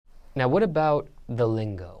Now, what about the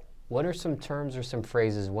lingo? What are some terms or some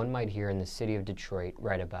phrases one might hear in the city of Detroit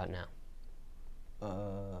right about now?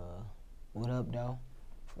 What up, though?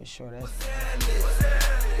 For sure, that's...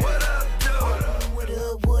 What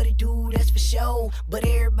up, what it do, that's for sure. But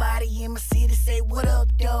everybody in my city say, what up,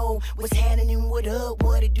 though? What's happening, what up,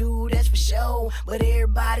 what it do, that's for sure. But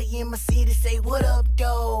everybody in my city say, what up,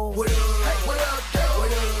 though? What up, what up, though?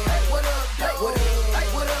 What up, what up, though?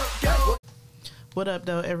 What up, though? What up,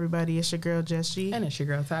 though, everybody? It's your girl, Jess G. And it's your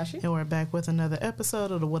girl, Tashi. And we're back with another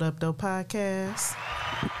episode of the What Up, Though podcast.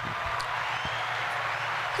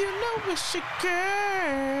 You know it's your girl.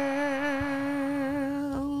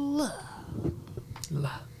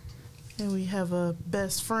 Love. And we have a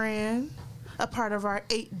best friend, a part of our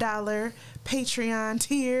 $8 Patreon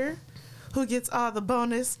tier, who gets all the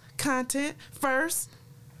bonus content first.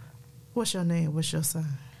 What's your name? What's your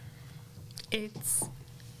sign? It's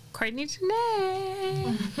Courtney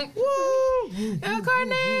Janae. Woo! Hello,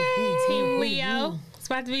 Courtney. Team Leo. It's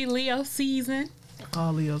about to be Leo season.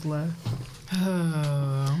 All Leo's left.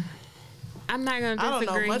 I'm not going to disagree. I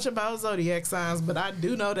don't know much about zodiac signs, but I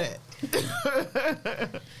do know that.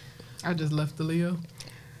 I just left the Leo.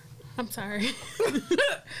 I'm sorry.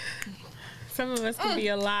 Some of us can be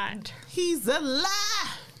a lot. He's a lie.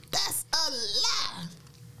 That's a lie.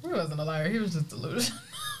 He wasn't a liar. He was just delusional.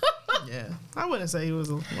 Yeah. I wouldn't say he was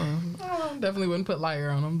a... I definitely wouldn't put liar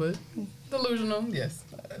on him, but delusional, yes.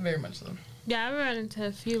 Very much so. Yeah, I run into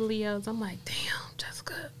a few Leos. I'm like, damn,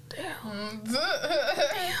 Jessica. Damn,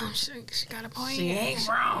 she got a point. She ain't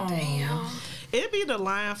wrong. Damn. It'd be the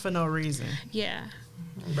lying for no reason. Yeah.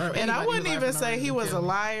 Bro, And I wouldn't even say he was a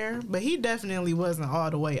liar. liar, but he definitely wasn't all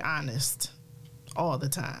the way honest all the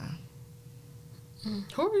time.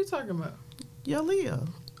 Who are you talking about? Yo, Leo.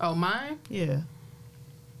 Oh, mine? Yeah.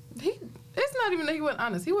 It's not even that he wasn't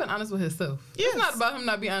honest. He wasn't honest with himself. Yes. It's not about him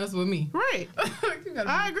not being honest with me. Right. You gotta be,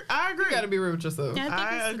 I agree. You gotta be real with yourself. Yeah, I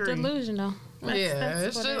think it's agree. delusional. It's what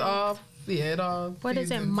just it is. all. Yeah, it all. What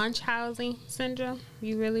is it, feeds in. Munchausen syndrome?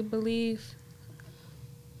 You really believe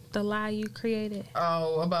the lie you created?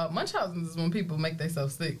 Oh, about Munchausen is when people make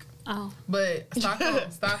themselves sick. Oh. But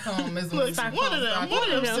Stockholm is when Look, one of them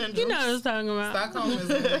syndromes. You know what I'm talking about. Stockholm is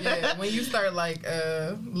when, when you start like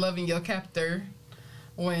loving your captor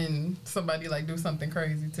when somebody like do something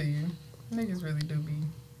crazy to you. Niggas really do be.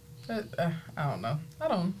 I don't know. I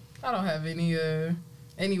don't have any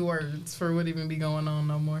words for what even be going on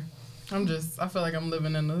no more. I feel like I'm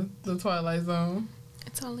living in the Twilight Zone.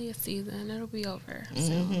 It's only a season. It'll be over. Mm-hmm.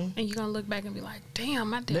 soon. And you're going to look back and be like,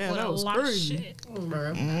 damn, I did Damn, that a was lot of crazy. shit.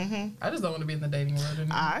 Bro. Mm-hmm. I just don't want to be in the dating world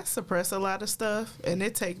anymore. I suppress a lot of stuff, and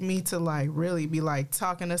it take me to like really be like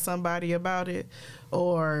talking to somebody about it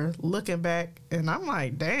or looking back, and I'm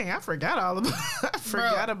like, dang, I forgot all about I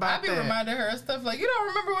be that. reminding her of stuff like, you don't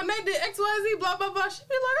remember when they did XYZ, blah, blah, blah. She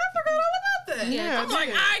be like, I forgot all about that. Yeah, I'm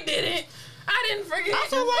like, I didn't. I didn't forget. I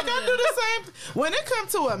feel like I do the same. When it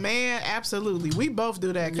comes to a man, absolutely. We both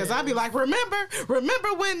do that. Because I be like, remember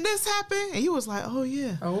when this happened? And you was like, oh,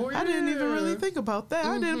 yeah. I didn't even really think about that.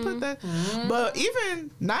 I didn't put that. But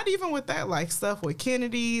not even with that, like stuff with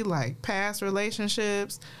Kennedy, like past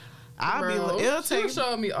relationships. I'll be like, it'll she take. was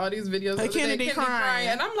showing me all these videos of Kennedy crying.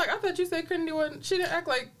 And I'm like, I thought you said Kennedy wasn't. She didn't act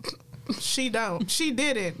like. She don't. She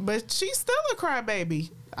didn't. But she's still a crybaby.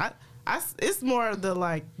 It's more of the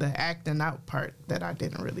like the acting out part that I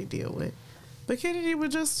didn't really deal with. But Kennedy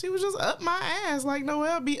she was just up my ass like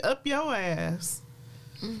Noelle be up your ass.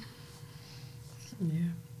 Yeah.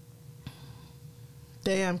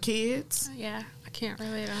 Damn kids. Yeah, I can't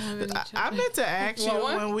relate. I don't have any children. I meant to ask you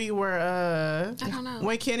when we were I don't know.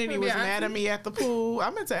 when Kennedy was mad at me at the pool. I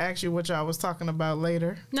meant to ask you what y'all was talking about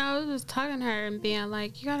later. No, I was just talking to her and being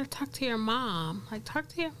like, you got to talk to your mom. Like, talk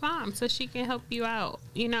to your mom so she can help you out,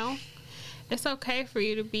 you know? It's okay for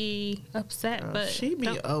you to be upset, but... She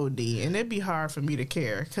be OD, and it'd be hard for me to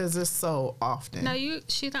care because it's so often. No,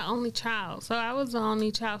 she's the only child. So I was the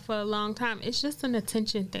only child for a long time. It's just an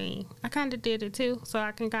attention thing. I kind of did it, too. So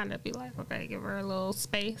I can kind of be like, okay, give her a little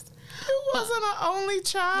space. You wasn't an only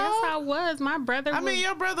child. Yes, I was. My brother was... I mean,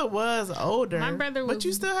 your brother was older. My brother was... But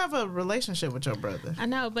you still have a relationship with your brother. I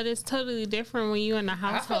know, but it's totally different when you in the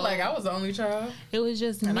household. I felt like I was the only child. It was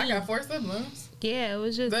just and me. I got 4 siblings. Yeah, it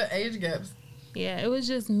was just... The age gaps. Yeah, it was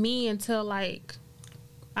just me until, like,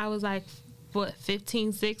 I was, like,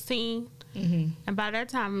 15, 16? Mm-hmm. And by that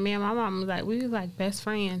time, me and my mom was, like, we was, like, best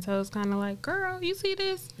friends. So it was kind of like, girl, you see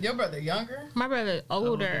this? Your brother younger? My brother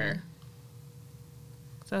older.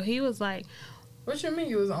 So he was, like... What you mean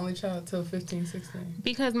you was the only child till 15, 16?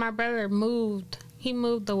 Because my brother moved. He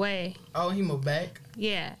moved away. Oh, he moved back?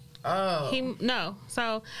 Yeah. Oh.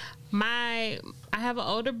 So I have an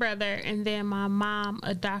older brother, and then my mom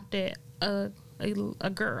adopted a little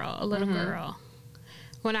girl,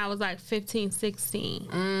 when I was like 15, 16.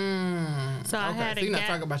 So I had so you're not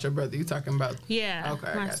talking about your brother. You're talking about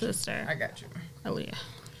my sister. I got you. Aaliyah.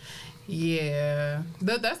 Yeah,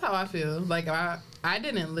 that's how I feel. Like I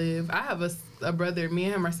didn't live. I have a brother. Me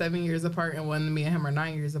and him are 7 years apart, and me and him are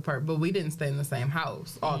 9 years apart. But we didn't stay in the same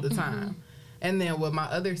house all the time. And then with my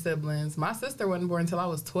other siblings, my sister wasn't born until I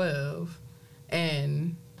was 12,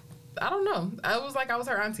 and I don't know. I was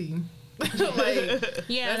her auntie. Like, that's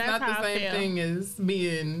not the same thing as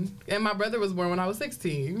being. And my brother was born when I was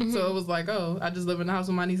 16, so it was like, oh, I just live in the house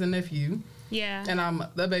with my niece and nephew. Yeah. And I'm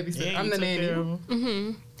the babysitter. I'm the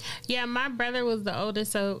nanny. Yeah, my brother was the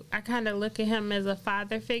oldest, so I kind of look at him as a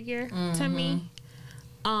father figure to me.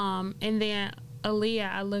 And then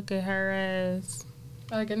Aaliyah, I look at her as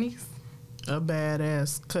like a niece, a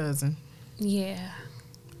badass cousin. Yeah.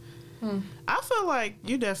 I feel like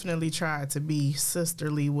you definitely tried to be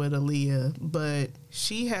sisterly with Aaliyah, but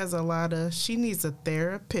she needs a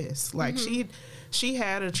therapist. Like she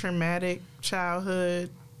had a traumatic childhood.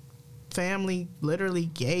 Family literally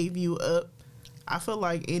gave you up. I feel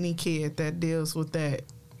like any kid that deals with that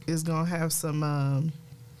is gonna have some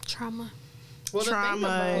trauma. Well,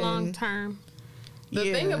 trauma long term.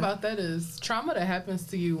 The thing about that is trauma that happens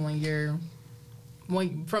to you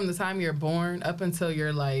when from the time you're born up until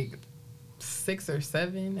you're like 6 or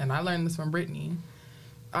 7, and I learned this from Brittany,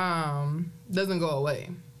 doesn't go away.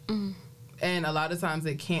 And a lot of times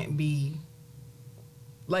it can't be,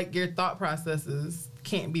 like, your thought processes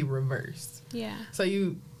can't be reversed. Yeah. So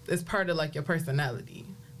it's part of like your personality,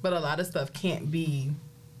 but a lot of stuff can't be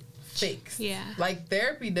fixed. Yeah. Like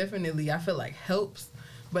therapy definitely I feel like helps,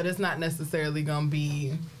 but it's not necessarily gonna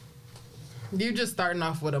be, you're just starting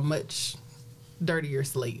off with a much dirtier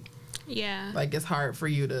slate. Yeah. Like it's hard for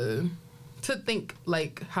you to think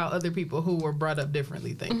like how other people who were brought up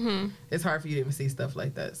differently think. It's hard for you to even see stuff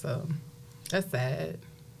like that, so that's sad.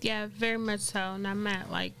 Yeah, very much so. And I'm at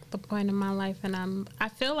like the point in my life, and I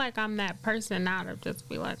feel like I'm that person now to just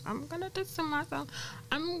be like, I'm gonna distance myself.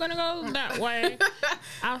 I'm gonna go that way.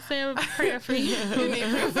 I'll say a prayer for you. You need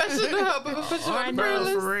professional help. I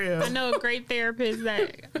know a great therapist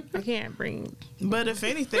that I can't bring. But if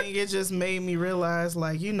anything, it just made me realize,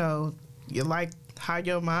 like, you know, you like how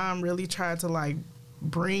your mom really tried to like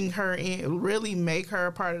bring her in, really make her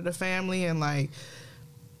a part of the family, and like.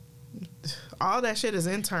 All that shit is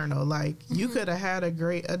internal. Like, you could have had a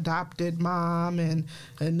great adopted mom and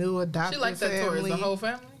a new adopted family. She like that towards the whole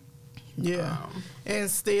family? Yeah. And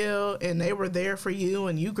they were there for you,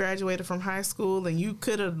 and you graduated from high school, and you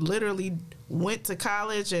could have literally went to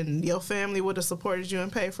college, and your family would have supported you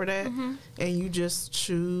and paid for that, and you just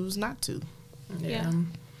choose not to.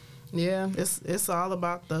 Yeah. It's all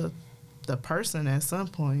about the person at some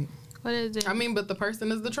point. What is it? I mean, but the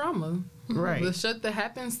person is the trauma. Right. The shit that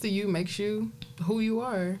happens to you makes you who you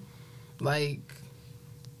are. Like,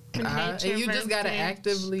 and you just gotta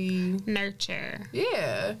actively nurture.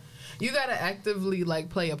 Yeah. You gotta actively, like,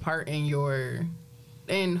 play a part in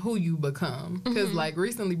who you become. Because, like,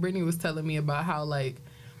 recently Brittany was telling me about how, like,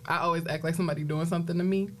 I always act like somebody doing something to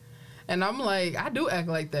me. And I'm like, I do act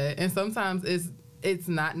like that. And sometimes it's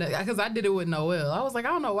not, because I did it with Noelle. I was like, I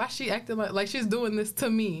don't know why she acted like she's doing this to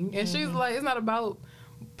me. And she's like, it's not about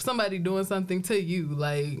somebody doing something to you.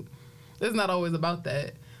 Like, it's not always about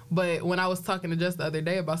that. But when I was talking to Jess the other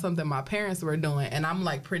day about something my parents were doing, and I'm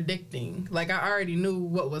like predicting, like I already knew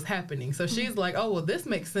what was happening. So she's like, oh, well, this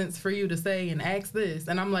makes sense for you to say and ask this.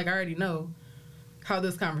 And I'm like, I already know how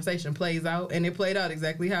this conversation plays out, and it played out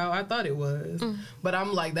exactly how I thought it was. But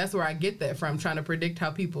I'm like, that's where I get that from, trying to predict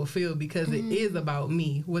how people feel, because it is about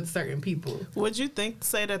me with certain people. Would you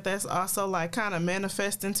say that that's also like kind of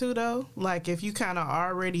manifesting too, though? Like if you kind of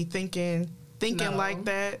already thinking like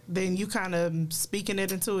that, then you kind of speaking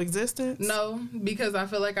it into existence? No, because I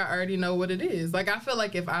feel like I already know what it is. Like I feel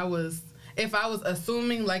like if I was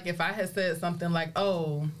assuming, like if I had said something like,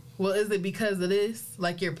 oh, well, is it because of this?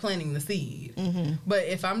 Like, you're planting the seed. But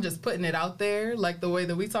if I'm just putting it out there, like the way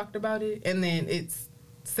that we talked about it, and then it's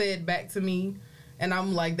said back to me, and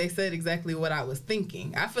I'm like, they said exactly what I was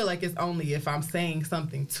thinking. I feel like it's only if I'm saying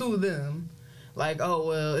something to them, like, oh,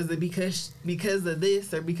 well, is it because of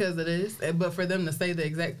this or because of this? But for them to say the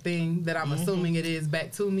exact thing that I'm assuming it is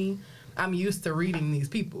back to me, I'm used to reading these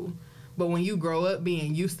people. But when you grow up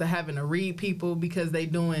being used to having to read people because they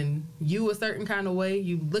doing you a certain kind of way,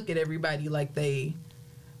 you look at everybody like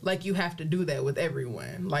you have to do that with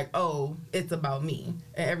everyone. Like, oh, it's about me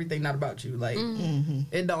and everything not about you. Like,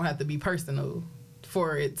 it don't have to be personal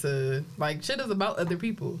for it to, like, shit is about other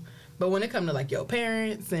people. But when it comes to, like, your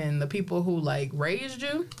parents and the people who, like, raised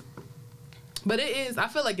you, but it is, I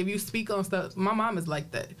feel like if you speak on stuff, my mom is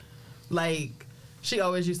like that. Like, she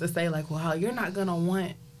always used to say, like, well, you're not going to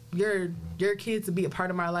want your kid to be a part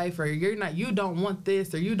of my life, or you don't want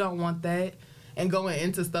this, or you don't want that. And going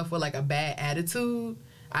into stuff with, like, a bad attitude,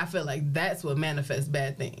 I feel like that's what manifests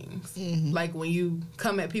bad things. Mm-hmm. Like, when you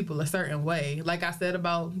come at people a certain way, like I said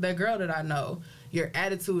about that girl that I know, your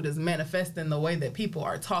attitude is manifesting the way that people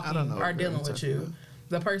are talking, are dealing with you. About.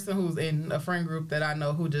 The person who's in a friend group that I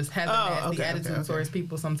know who just has a nasty attitude towards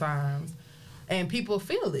people sometimes, and people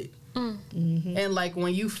feel it. Mm-hmm. And, like,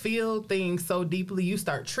 when you feel things so deeply, you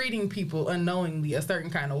start treating people unknowingly a certain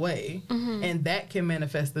kind of way, and that can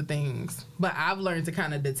manifest the things. But I've learned to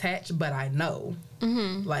kind of detach, but I know.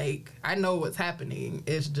 Mm-hmm. Like, I know what's happening.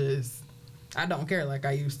 It's just, I don't care like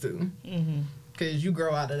I used to. Because you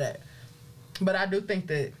grow out of that. But I do think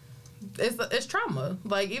that it's trauma.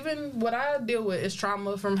 Like, even what I deal with is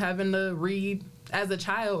trauma from having to read, as a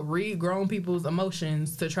child, read grown people's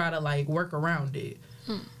emotions to try to, like, work around it.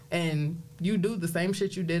 And you do the same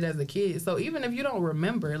shit you did as a kid. So even if you don't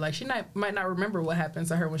remember, like, she might not remember what happened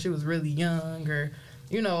to her when she was really young, or,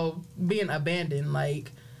 you know, being abandoned.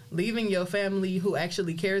 Like, leaving your family who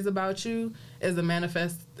actually cares about you is a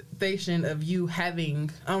manifestation of you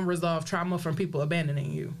having unresolved trauma from people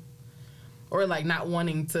abandoning you. Or, like, not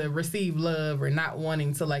wanting to receive love, or not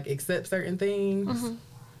wanting to, like, accept certain things.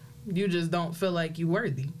 You just don't feel like you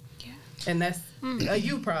worthy. And that's a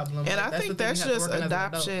you problem. And like, I think that's just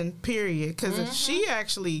adoption, period. Because she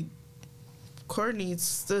actually, Courtney's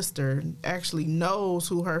sister, actually knows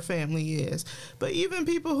who her family is. But even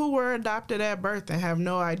people who were adopted at birth and have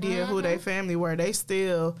no idea who their family were, they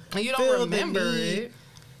still and you don't remember it.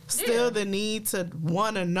 Still the need to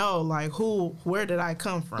want to know, like, where did I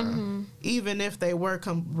come from? Even if they were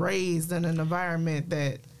raised in an environment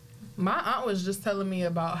that... My aunt was just telling me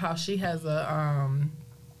about how she has a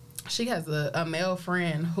male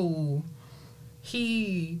friend who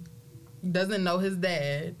he doesn't know his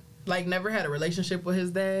dad, like, never had a relationship with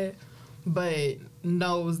his dad, but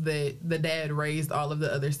knows that the dad raised all of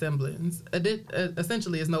the other siblings.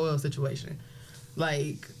 Essentially, it's Noel's situation.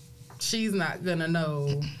 Like, she's not gonna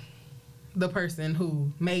know the person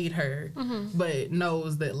who made her, but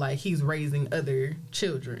knows that, like, he's raising other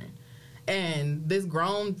children. And this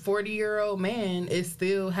grown 40-year-old man is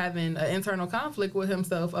still having an internal conflict with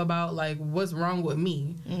himself about, like, what's wrong with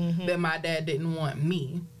me, that my dad didn't want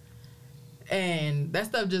me. And that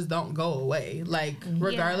stuff just don't go away. Like,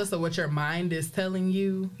 regardless of what your mind is telling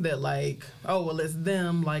you, that, like, oh, well, it's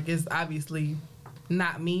them, like, it's obviously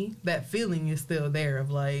not me, that feeling is still there of,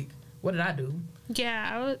 like, what did I do?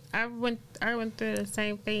 Yeah, I went through the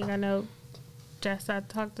same thing. I know I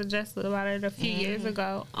talked to Jess about it a few years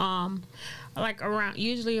ago. Like,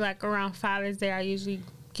 around Father's Day, I usually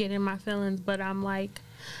get in my feelings, but I'm, like,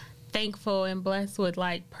 thankful and blessed with,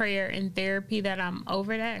 like, prayer and therapy that I'm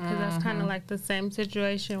over that, because that's kind of like the same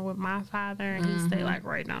situation with my father, and he stayed, like,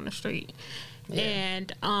 right down the street.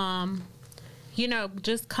 And you know,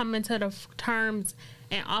 just coming to the terms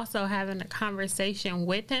and also having a conversation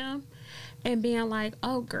with him and being like,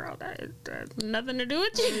 oh, girl, that has nothing to do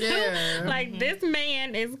with you. Yeah. Like, this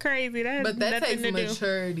man is crazy. But that takes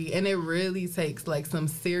maturity. And it really takes, like, some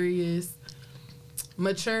serious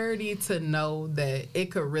maturity to know that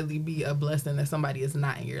it could really be a blessing that somebody is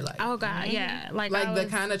not in your life. Oh, God, yeah. Like the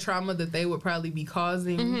kind of trauma that they would probably be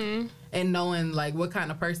causing, and knowing, like, what kind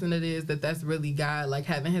of person it is, that's really God, like,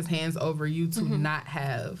 having his hands over you to not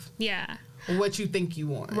have. Yeah. What you think you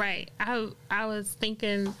want. Right. I was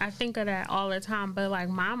thinking, I think of that all the time, but, like,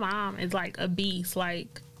 my mom is, like, a beast.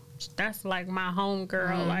 Like, that's, like, my home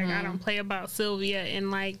girl. Like, I don't play about Sylvia, and,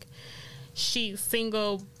 like, she's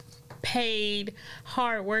single, paid,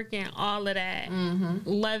 hard working, all of that,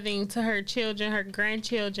 loving to her children, her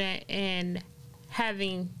grandchildren, and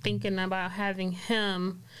thinking about having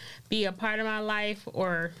him be a part of my life,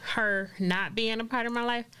 or her not being a part of my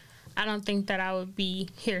life. I don't think that I would be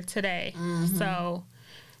here today. So,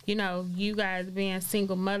 you know, you guys being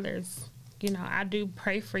single mothers, you know, I do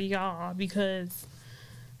pray for y'all, because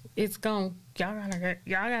it's y'all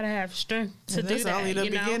gotta have strength to do that. That's only the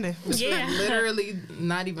beginning. Yeah. Literally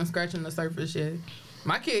not even scratching the surface yet.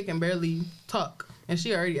 My kid can barely talk, and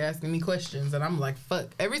she already asking me questions, and I'm like, fuck.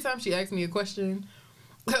 Every time she asks me a question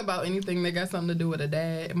about anything that got something to do with a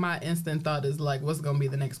dad, my instant thought is, like, what's gonna be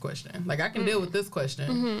the next question? Like, I can deal with this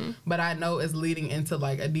question, but I know it's leading into,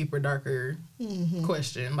 like, a deeper, darker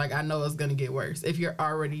question. Like, I know it's gonna get worse. If you're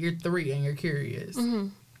 3 and you're curious,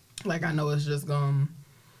 like, I know it's just gonna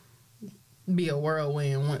be a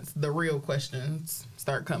whirlwind once the real questions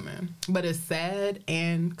start coming. But it's sad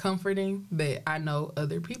and comforting that I know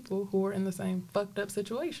other people who are in the same fucked up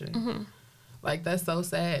situation. Like, that's so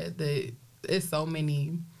sad that it's so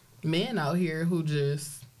many men out here who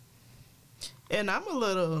just... And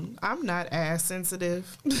I'm not as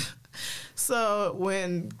sensitive. So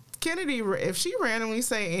when Kennedy, if she randomly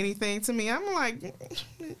say anything to me, I'm like...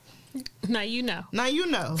 Now you know.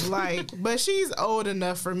 Like, but she's old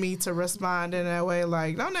enough for me to respond in that way.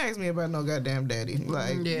 Like, don't ask me about no goddamn daddy.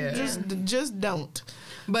 Like, just don't.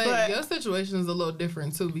 But your situation is a little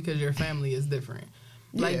different too because your family is different.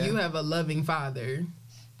 Like, you have a loving father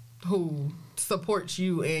who supports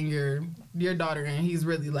you and your daughter, and he's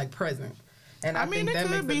really like present. And I mean, it that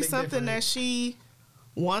could be something that she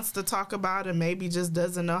wants to talk about and maybe just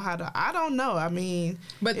doesn't know how to. I don't know. I mean,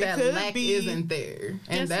 but that lack isn't there,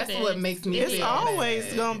 and that's what makes me. It's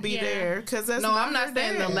always gonna be there because that's no. I'm not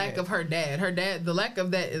saying the lack of her dad. The lack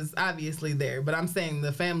of that is obviously there, but I'm saying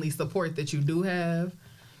the family support that you do have.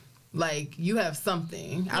 Like, you have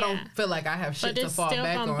something. I don't feel like I have shit to fall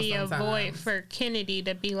back on. But it's still sometimes. gonna be a void for Kennedy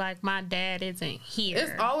to be like, my dad isn't here.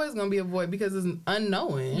 It's always gonna be a void because it's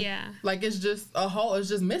unknowing. Yeah. Like, it's just a hole. It's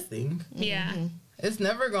just missing. Yeah. It's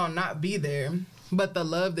never gonna not be there. But the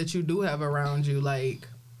love that you do have around you, like...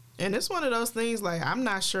 And it's one of those things, like, I'm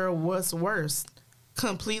not sure what's worse.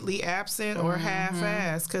 Completely absent or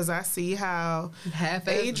half-assed, because I see how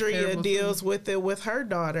Adria deals with it with her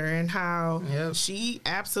daughter and how she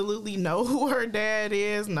absolutely know who her dad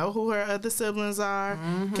is, know who her other siblings are,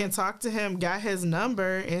 can talk to him, got his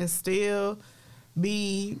number, and still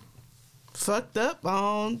be fucked up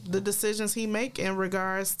on the decisions he make in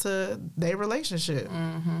regards to their relationship.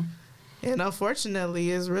 And unfortunately,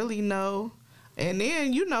 it's really no... And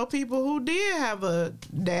then, you know, people who did have a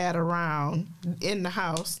dad around in the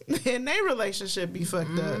house and their relationship be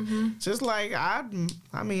fucked up. Just like, I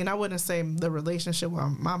mean, I wouldn't say the relationship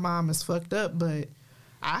with my mom is fucked up, but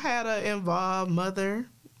I had an involved mother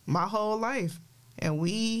my whole life. And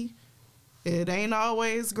it ain't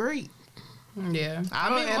always great. Yeah.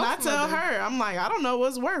 I tell her, I'm like, I don't know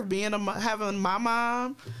what's worth having my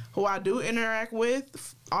mom, who I do interact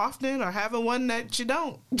with often, or having one that you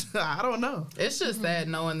don't. I don't know. It's just sad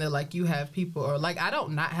knowing that, like, you have people, or like, I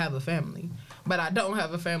don't not have a family, but I don't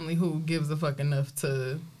have a family who gives a fuck enough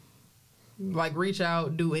to, like, reach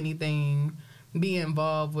out, do anything, be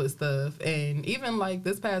involved with stuff. And even like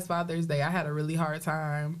this past Father's Day, I had a really hard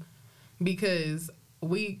time because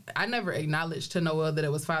I never acknowledged to Noelle that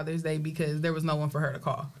it was Father's Day because there was no one for her to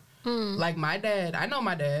call. Like, my dad, I know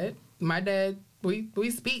my dad. My dad, we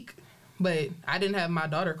speak, but I didn't have my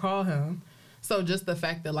daughter call him. So just the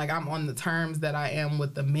fact that, like, I'm on the terms that I am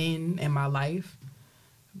with the men in my life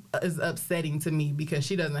is upsetting to me because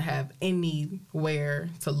she doesn't have anywhere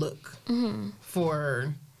to look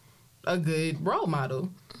for a good role model.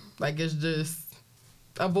 Like, it's just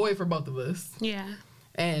a void for both of us. Yeah.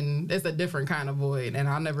 And it's a different kind of void. And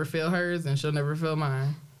I'll never feel hers, and she'll never feel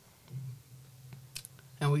mine.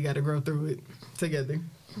 And we got to grow through it together.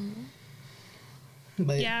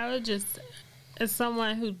 But yeah, I would just, as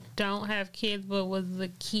someone who don't have kids but was a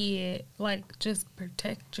kid, like, just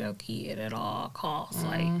protect your kid at all costs.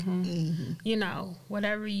 Like, you know,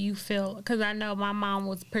 whatever you feel. Because I know my mom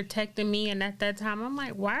was protecting me, and at that time, I'm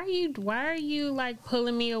like, why are you like,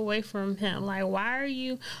 pulling me away from him? Like, why?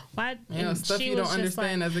 You know, stuff you don't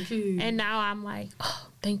understand as a kid. And now I'm like, oh,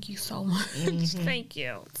 thank you so much. Thank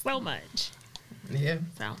you so much. Yeah.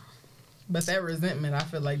 So. But that resentment, I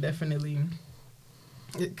feel like, definitely...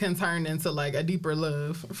 it can turn into, like, a deeper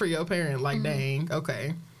love for your parent. Like, dang,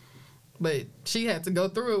 okay. But she had to go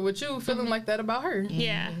through it with you feeling like that about her.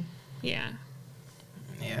 Yeah. Yeah.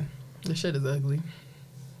 Yeah. The shit is ugly.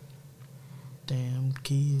 Damn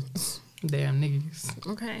kids. Damn niggas.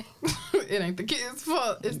 Okay. It ain't the kids'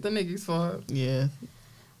 fault. It's the niggas' fault. Yeah.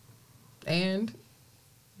 And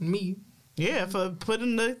me. Yeah, for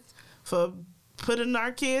putting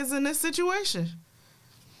our kids in this situation.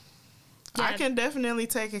 Yeah. I can definitely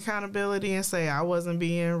take accountability and say I wasn't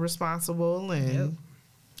being responsible and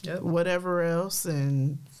whatever else,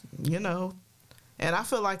 and, you know, and I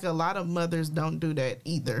feel like a lot of mothers don't do that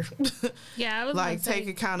either. Yeah, I was like, take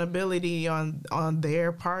accountability on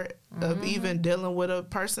their part of even dealing with a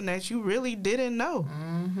person that you really didn't know.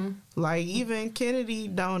 Like, even Kennedy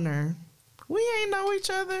Donor, we ain't know each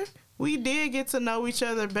other. We did get to know each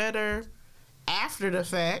other better after the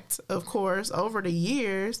fact, of course, over the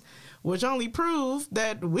years, which only proved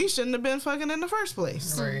that we shouldn't have been fucking in the first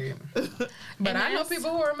place. Right. But I know people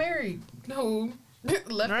who are married who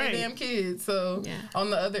left their damn kids. So on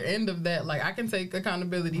the other end of that, like, I can take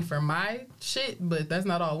accountability for my shit, but that's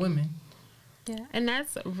not all women. Yeah, and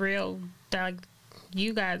that's real. Like,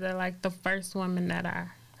 you guys are like the first woman that I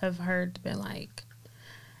have heard been like,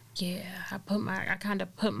 yeah, I kind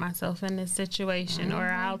of put myself in this situation, or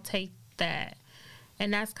I'll take that.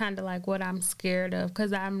 And that's kind of like what I'm scared of,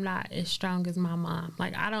 because I'm not as strong as my mom.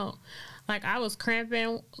 Like, I was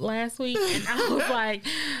cramping last week, and I was like,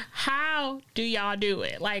 how do y'all do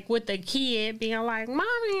it? Like, with the kid being like,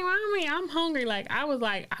 mommy, I'm hungry. Like, I was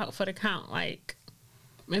like out for the count. Like,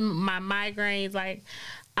 my migraines, like,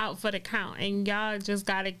 out for the count. And y'all just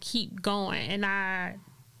got to keep going. And I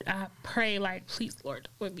pray, like, please, Lord,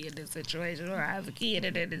 don't put me in this situation where I have a kid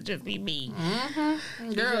and it'll just be me.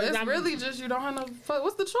 Mm-hmm. Girl, it's really just you don't have no...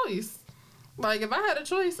 What's the choice? Like, if I had a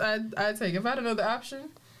choice, I'd take. If I had another option,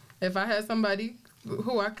 if I had somebody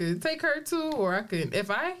who I could take her to, or I could... If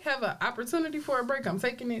I have an opportunity for a break, I'm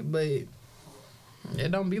taking it, but it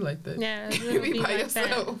don't be like that. Yeah, it You would be by like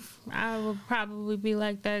yourself. that. I would probably be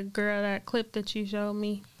like that girl, that clip that you showed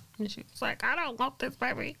me. And she was like, I don't want this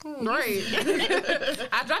baby. Right.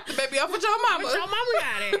 I dropped the baby off with your mama. But your mama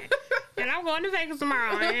got it. And I'm going to Vegas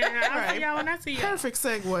tomorrow. And I'll see y'all when I see y'all. Perfect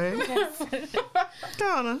segue.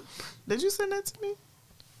 Donna, did you send that to me?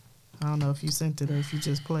 I don't know if you sent it or if you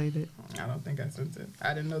just played it. I don't think I sent it.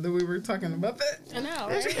 I didn't know that we were talking about that. I know,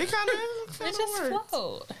 It right? kind of It just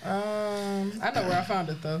flowed. I know where I found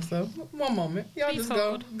it, though, so one moment. Y'all Be just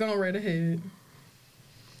told. go right ahead.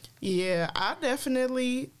 Yeah, I've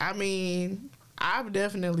definitely done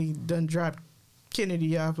dropped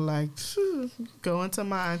Kennedy off, like, going to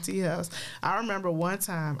my auntie house. I remember one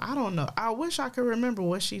time, I don't know, I wish I could remember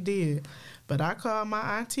what she did, but I called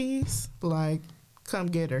my aunties, like, come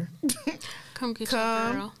get her. Come get your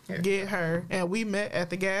girl. Get her. And we met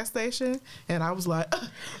at the gas station, and I was like,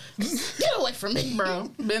 get away from me.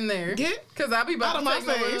 Bro, been there. Because I be about out to of take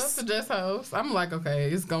my my face. to Jess' house. I'm like,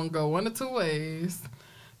 okay, it's going to go one of two ways.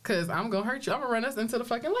 Because I'm going to hurt you. I'm going to run us into the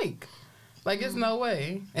fucking lake. Like, it's no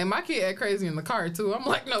way. And my kid act crazy in the car, too. I'm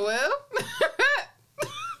like, Noelle,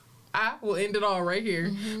 I will end it all right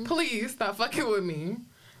here. Please stop fucking with me.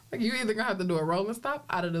 Like, you either going to have to do a rolling stop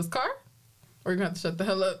out of this car, or you're going to have to shut the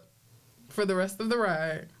hell up for the rest of the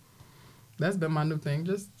ride. That's been my new thing.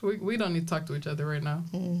 Just, we don't need to talk to each other right now.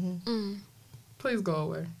 Please go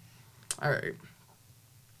away. All right.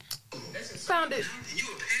 Found it. You a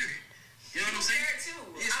parent. You know what I'm saying? Too.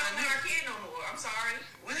 Yes, I don't I want know. our kid no more. I'm sorry.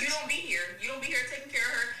 What? You don't be here. You don't be here taking care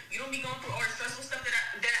of her. You don't be going through all the stressful stuff that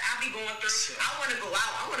I be going through. Sure. I want to go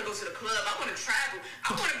out. I want to go to the club. I want to travel.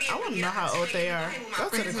 I want to be. I able want to get know up how and old say, they you are. hang with my Go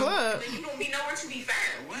to the friends. club. And you don't be nowhere to be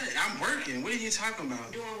found. What? I'm working. What are you talking about?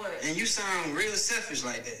 Doing what? And you sound real selfish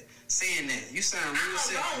like that. Saying that. You sound I'm real alone.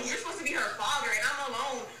 selfish. You're supposed to be her father, and I'm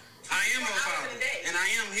alone. I am 24 her hours father. in a day. And I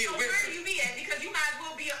am here So with where her. do you be at? Because you might as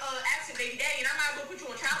well be an absent baby daddy, and I might as well put you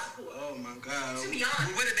on child support. Oh my God. To be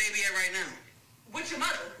honest. Where the baby at right now? With your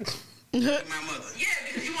mother. With my mother. Yeah,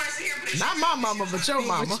 because you want to sit here and put Not my mama, but your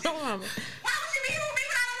mama. Why would she be here with me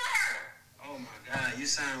when I don't want her? Oh my God. You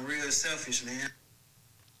sound real selfish, man.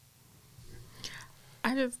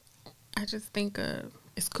 I just think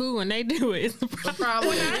it's cool when they do it. It's the problem.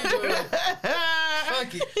 Probably.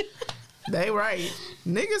 Fuck it. They right.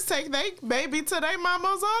 Niggas take they baby to their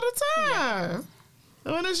mamas all the time.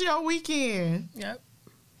 When is your weekend? Yep.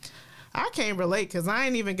 I can't relate because I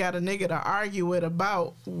ain't even got a nigga to argue with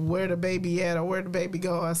about where the baby at or where the baby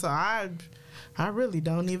going. So I really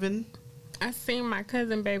don't even. I seen my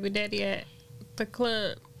cousin baby daddy at the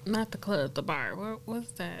club, not the club, the bar.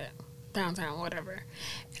 What's that? Downtown, whatever.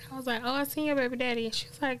 And I was like, oh, I seen your baby daddy. And she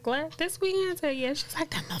was like, glad this weekend? I said, yeah. She was like,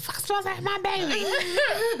 that motherfucker's supposed to have my baby.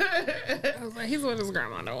 I was like, he's with his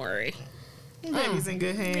grandma, don't worry. Baby's in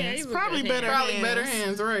good hands. Yeah, he's in Probably good better hands. Probably better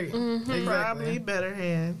hands, right. Exactly. Probably better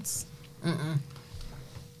hands.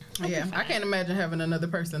 Yeah, I can't imagine having another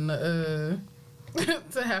person to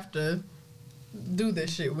have to do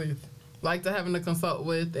this shit with. Like, to having to consult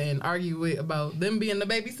with and argue with about them being the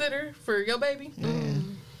babysitter for your baby.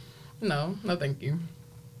 No, thank you.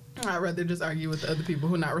 I'd rather just argue with the other people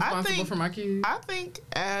who are not responsible for my kids. I think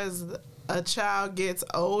as a child gets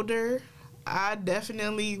older, I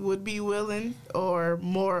definitely would be willing or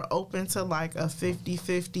more open to like a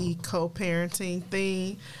 50-50 co-parenting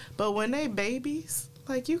thing. But when they babies,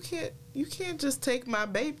 like you can't just take my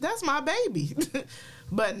baby. That's my baby.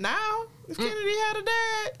 But now, if Kennedy had a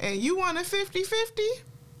dad and you wanted 50-50,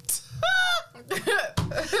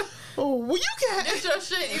 oh, you can. Get your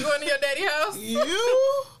shit. You going to your daddy's house?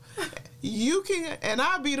 You can, and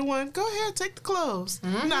I'll be the one. Go ahead, take the clothes.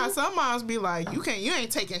 Now, some moms be like, you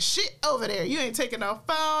ain't taking shit over there. You ain't taking no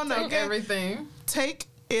phone, no Take everything. Take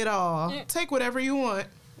it all. Take whatever you want.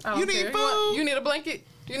 I don't You need care. food. You need a blanket.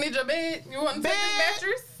 You need your bed. You want to take Bed. this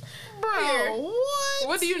mattress? Bro, what?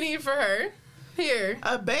 What do you need for her? Here.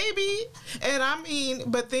 A baby? And I mean,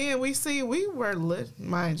 but then we were lit.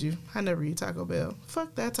 Mind you, I never eat Taco Bell.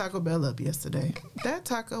 Fuck that Taco Bell up yesterday. That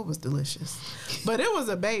taco was delicious. But it was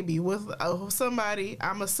a baby with somebody,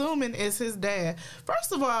 I'm assuming is his dad.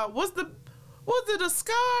 First of all, was it a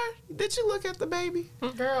scar? Did you look at the baby?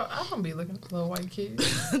 Girl, I don't be looking at little white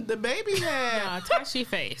kids. The baby had Tashi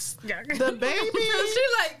face. the baby. She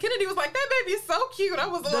like Kennedy was like, that baby is so cute. I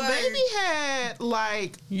was The like, baby had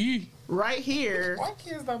like right here, white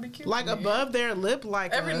kids don't be cute. like to me. above their lip,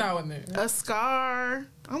 like Every now and then. a scar.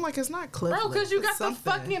 I'm like, it's not clip. Bro, because you it's got something.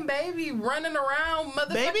 the fucking baby running around,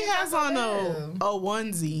 motherfucking. Baby has Taco on Bell. a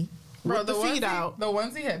onesie with the feet onesie, out. The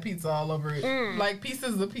onesie had pizza all over it, like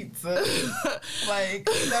pieces of pizza. Like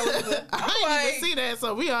that was. I didn't even see that,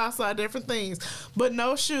 so we all saw different things. But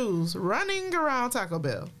no shoes, running around Taco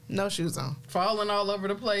Bell, no shoes on. Falling all over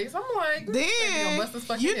the place. I'm like, this baby gonna bust his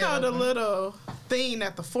Then fucking you head know the open. little thing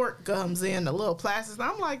that the fork comes in, the little plastic.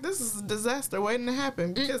 I'm like, this is a disaster waiting to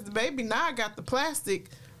happen because the baby now got the plastic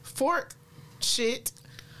fork shit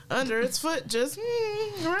under its foot, just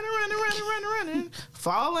running,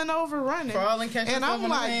 falling over, running. Falling, catching And I'm someone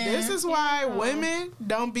like, in this hand. is why women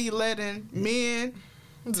don't be letting men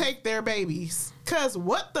take their babies. Cause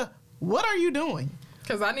what are you doing?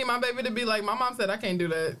 Because I need my baby to be like, my mom said I can't do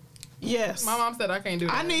that. Yes. My mom said I can't do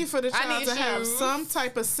that. I need for the I child need to have shoes. some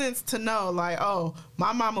type of sense to know, like, oh,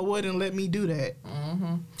 my mama wouldn't let me do that.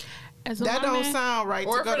 As a That woman, don't sound right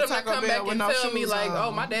Or to go for to them to Taco come Bell back with and no tell shoes me like, on.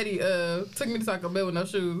 oh, my daddy took me to Taco Bell with no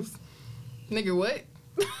shoes. Nigga, what?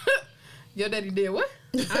 Your daddy did what?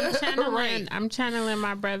 I'm channeling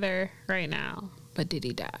my brother right now. But did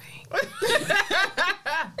he die?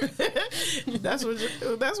 That's what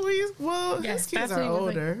he's. Well, his kids that's are what he was like.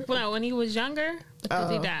 older. Well, when he was younger, but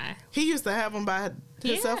did he Oh. die? He used to have them by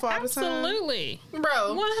himself all the time. Absolutely.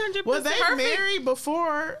 Bro. 100%. Was they married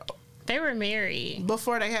before They were married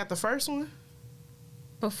they had the first one?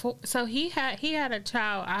 before. So he had a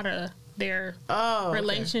child out of their Oh,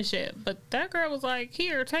 relationship, but that girl was like,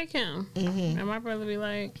 "Here, take him," and my brother be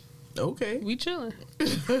like, Okay. "We chilling."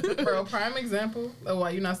 Bro, prime example of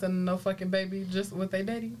why you not sending no fucking baby just with their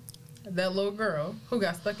daddy. That little girl who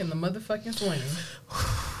got stuck in the motherfucking swing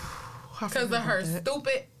because of her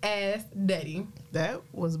stupid ass daddy. That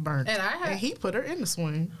was burnt. And he put her in the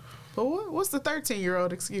swing. But what's the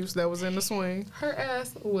 13-year-old excuse that was in the swing? Her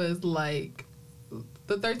ass was like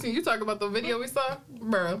the 13. You talk about the video we saw,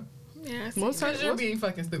 bro. Yeah, Because you're being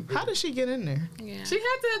fucking stupid. How did she get in there? yeah. She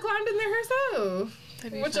had to have climbed in there herself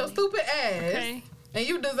That'd be with your funny. stupid ass. Okay. And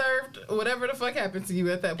you deserved whatever the fuck happened to you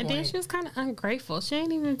at that And point. then she was kind of ungrateful. She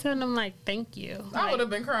ain't even tell them like, "Thank you." I would have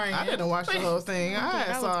been crying. I didn't watch the whole thing.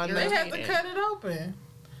 I I saw was it. They irritated. had to cut it open.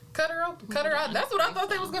 Cut her open. Cut her out. That's what I thought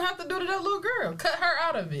they was going to have to do to that little girl. Cut her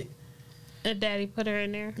out of it. And daddy put her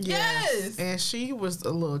in there. Yes. And she was a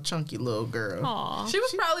little chunky little girl. Aw. She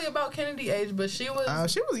was probably about Kennedy age, but she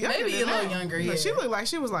was... She was younger Maybe than a little that. younger, But yeah. she looked like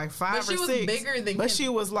she was like 5 But she or was 6. bigger than But Ken- she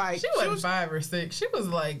was like... She wasn't 5 or 6. She was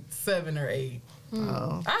like 7 or 8.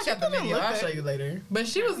 Oh. I She got the didn't video. look I'll that- show you later. But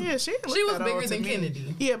she was... Yeah, she was bigger than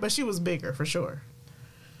Kennedy. Yeah, but she was bigger for sure.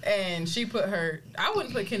 And she put her... I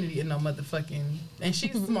wouldn't put Kennedy in no motherfucking... And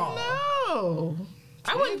she's small. No.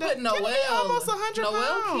 I wouldn't put Kennedy Noelle. almost 100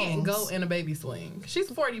 Noelle pounds. can't go in a baby swing. She's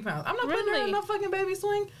 40 pounds. I'm not putting her in Really? no fucking baby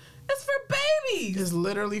swing. It's for babies. It's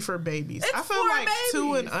literally for babies. It's I feel for like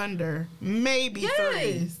 2 and babies. under, maybe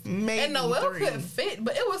Yes. 3. Maybe And Noelle 3. could fit,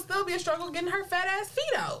 but it would still be a struggle getting her fat ass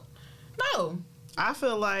feet out. No. I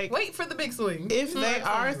feel like Wait for the big swing. if they Mm.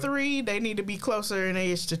 are 3, they need to be closer in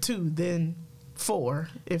age to 2 than 4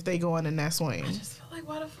 if they go in that swing. I just feel like,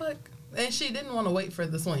 why the fuck? And she didn't want to wait for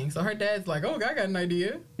the swing. So her dad's like, oh, I got an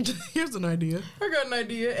idea. Here's an idea. I got an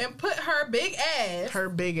idea. And put her big ass. Her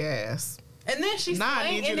big ass. And then she Nah, I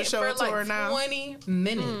swung need you in to it show for it to her like now. 20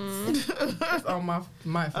 minutes. It's on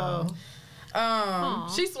my phone.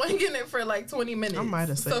 She swung in it for like 20 minutes. I might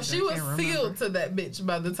have said So that, she I was can't sealed remember. to that bitch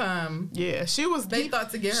by the time Yeah, she was. they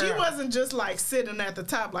thought to get her She out. wasn't just like sitting at the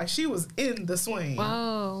top; like she was in the swing.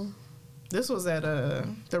 Oh. This was at the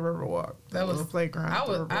Riverwalk. That was little playground. I at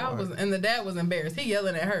the was, Riverwalk. and the dad was embarrassed. He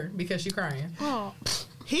yelling at her because she crying. Oh.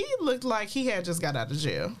 He looked like he had just got out of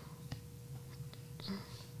jail.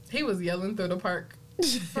 He was yelling through the park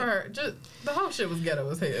for her. Just the whole shit was ghetto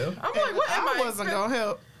as hell. I'm like, what am I? wasn't gonna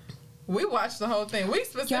help. We watched the whole thing. We Y'all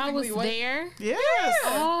specifically was there? Yes.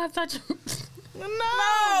 Oh, I thought you... No,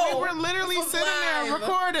 we were literally this was sitting there live.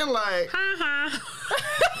 recording. Like, Ha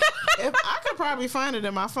if I could probably find it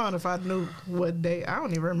in my phone if I knew what day. I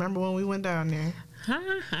don't even remember when we went down there. ha.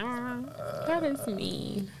 Ha ha. That is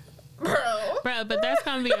mean. bro. Bro, but that's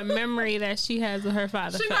gonna be a memory that she has with her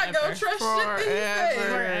father She forever. not gonna trust shit that he said.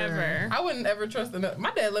 Forever. I wouldn't ever trust another.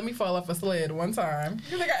 My dad let me fall off a sled one time.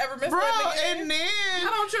 You think I ever missed Bro, that nigga? and then I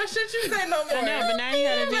don't trust shit you say no more. I know, but now you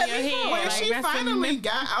gotta do your head. when Like, she that's a finally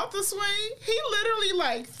got out the swing, he literally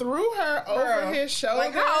like threw her over Girl, his shoulder.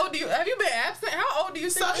 Like, how old do you? Have you been absent? How old do you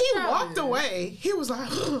think? So this he child walked is? away. He was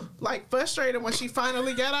like frustrated when she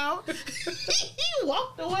finally got out. He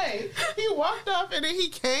walked away. He walked up and then he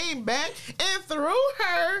came back and threw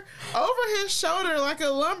her over his shoulder like a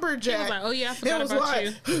lumberjack. He was like, oh yeah, I forgot It was about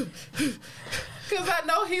like, you. Because I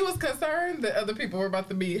know he was concerned that other people were about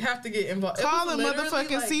to have to get involved. It call was him literally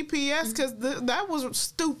motherfucking like, CPS because that was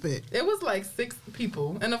stupid. It was like 6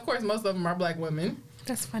 people, and of course most of them are black women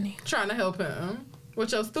That's funny. trying to help him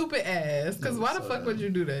with your stupid ass. Because why the fuck would you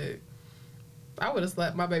do that? I would have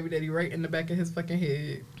slapped my baby daddy right in the back of his fucking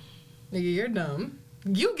head. Nigga, you're dumb.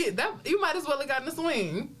 You get that. You might as well have gotten the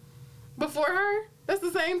swing before her. That's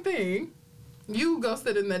the same thing. You go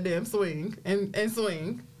sit in that damn swing and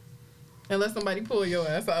swing and let somebody pull your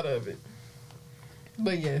ass out of it.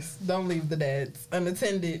 But yes, don't leave the dads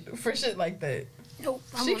unattended for shit like that. Nope.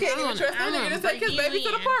 She can't even trust that nigga to take his baby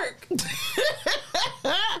to the park.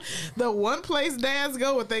 The one place dads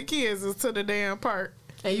go with their kids is to the damn park.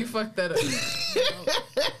 And you fucked that up.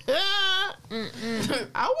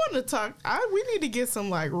 I want to talk. We need to get some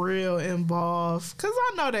like real involved because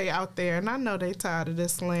I know they out there and I know they tired of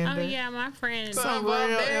this slander. Oh yeah, my friend. So- Some Involved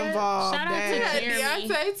real dad. involved. Shout out to dad. Jeremy.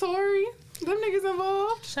 Beyonce, Tori, them niggas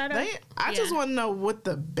involved. Shout out. I just want to know what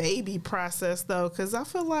the baby process though, because I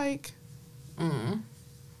feel like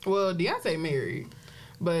Well, Beyonce married,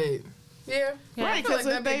 but yeah, Yeah. right I feel because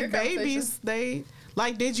like if that'd be they a good conversation. babies, they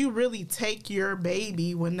like. Did you really take your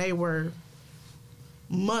baby when they were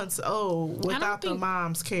months old without the think-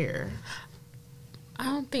 mom's care? I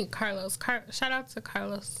don't think Carlos. Shout out to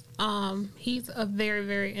Carlos. He's a very,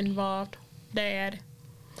 very involved dad,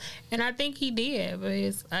 and I think he did. But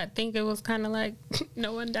I think it was kind of like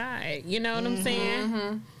no one died. You know what I'm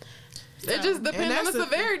saying? It just depends on that's the the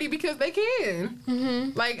severity because they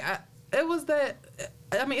can. Like, it was that.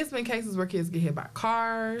 I mean, it's been cases where kids get hit by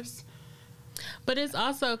cars. But it's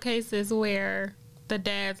also cases where the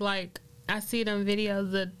dad's like, I see them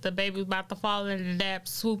videos that the baby's about to fall and the dad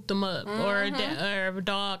swooped them up, or a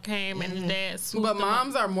dog came and the dad swooped But them up.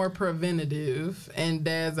 moms are more preventative, and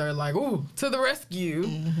dads are like, ooh, to the rescue.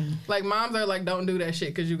 Like, moms are like, don't do that shit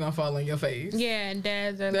because you're going to fall on your face. Yeah, and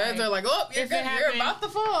dads are Dads like, are like, oh, you're, if it you're happened- about to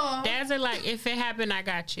fall. dads are like, if it happened, I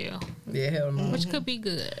got you, Yeah, hell no. which could be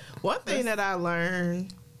good. One thing that I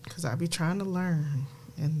learned, because I be trying to learn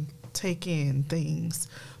and take in things,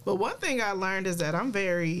 but one thing I learned is that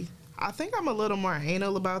I think I'm a little more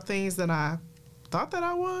anal about things than I thought that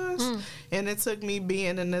I was. And it took me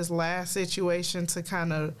being in this last situation to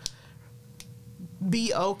kind of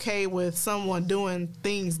be okay with someone doing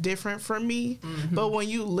things different from me. But when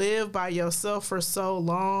you live by yourself for so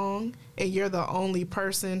long and you're the only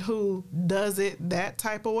person who does it that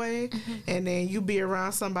type of way, and then you be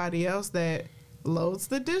around somebody else that loads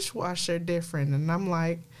the dishwasher different, and I'm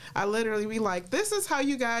like, I literally be like, this is how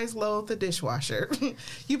you guys load the dishwasher.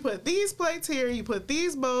 You put these plates here, you put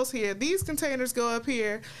these bowls here, these containers go up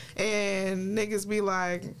here, and niggas be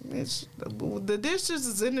like, the dishes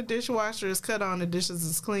is in the dishwasher, is cut on, the dishes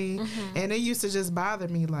is clean. And it used to just bother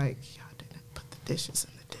me like, y'all didn't put the dishes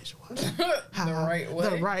in the dishwasher The right way.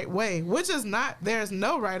 the right way, which is not, there's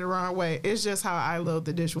no right or wrong way, it's just how I load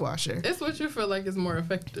the dishwasher. It's what you feel like is more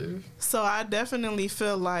effective. So I definitely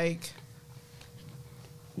feel like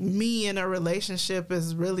me in a relationship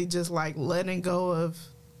is really just like letting go of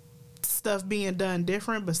stuff being done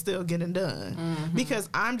different but still getting done, because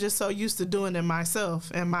I'm just so used to doing it myself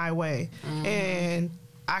and my way, and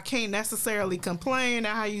I can't necessarily complain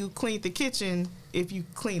at how you clean the kitchen if you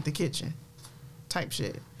clean the kitchen type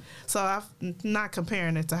shit. So I'm not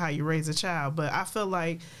comparing it to how you raise a child, but I feel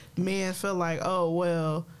like men feel like, oh,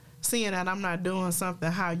 well, seeing that I'm not doing something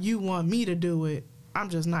how you want me to do it, I'm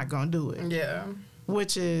just not going to do it. Yeah.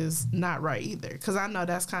 Which is not right either. Because I know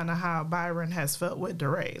that's kind of how Byron has felt with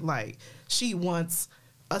DeRay. Like, she wants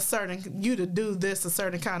you to do this a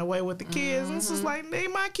certain kind of way with the kids. And it's just like, they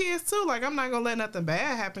my kids too. Like, I'm not going to let nothing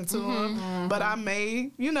bad happen to them. But I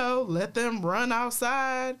may, let them run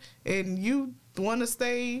outside and you want to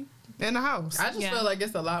stay in the house. I just feel like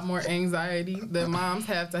it's a lot more anxiety that moms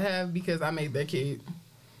have to have because I made that kid.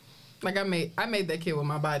 Like, I made that kid with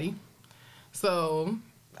my body. So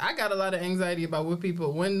I got a lot of anxiety about what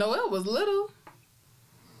people, when Noelle was little,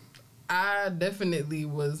 I definitely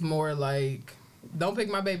was more like, don't pick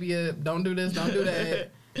my baby up, don't do this, don't do that.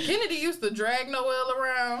 Kennedy used to drag Noelle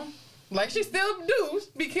around Like, she still do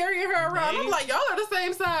be carrying her around. I'm like, y'all are the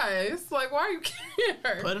same size. Like, why are you carrying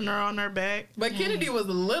her? Putting her on her back. But Kennedy was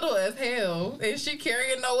little as hell, and she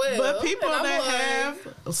carrying Noelle. But people And I'm that like,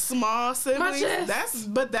 have small siblings,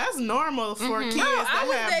 chest. that's normal for kids No, I that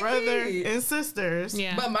was have that brother kid. and sisters.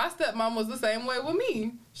 Yeah. But my stepmom was the same way with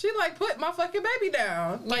me. She like put my fucking baby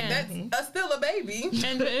down. Like Yeah. that's still a baby.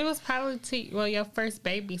 And it was probably your first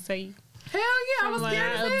baby, so you, Hell yeah, I from was what scared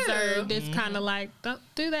I as hell. observed, it's kind of like, don't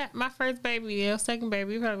do that. My first baby, your second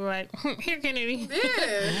baby, you probably like, here, Kennedy.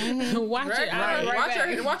 Yeah. Watch Right, it. I'll be right.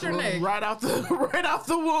 right back. Watch your neck. Right off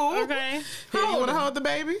the womb. Okay. Here, you want to hold the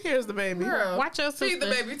baby? Here's the baby. Girl, Watch your sister. feed the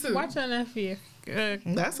baby too. Watch your nephew.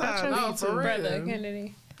 That's how Watch I your be No, for too. real. brother,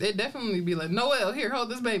 Kennedy. It definitely be like, Noelle, here, hold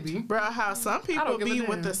this baby. Bro, how some people give a be with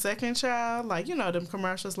damn. the second child, like, you know, them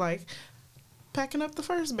commercials like packing up the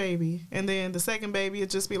first baby. And then the second baby, it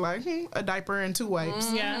just be like, a diaper and 2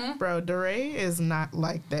 wipes. Yeah. Bro, DeRay is not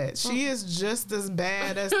like that. She is just as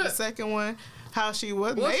bad as the second one. How she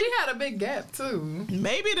was. Well, she had a big gap too.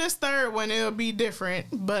 Maybe this third one it'll be different.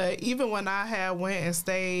 But even when I had went and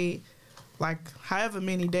stayed like however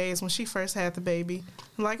many days when she first had the baby,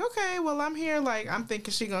 I'm like, okay, well I'm here. Like I'm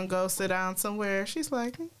thinking she gonna go sit down somewhere. She's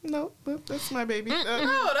like, no, that's my baby. No,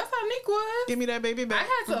 that's how Nick was. Give me that baby back.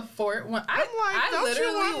 I had to fort when I don't you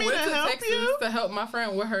literally want me went to to help Texas you? to help my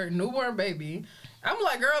friend with her newborn baby. I'm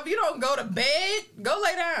like, girl, if you don't go to bed, go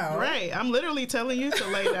lay down. Right, I'm literally telling you to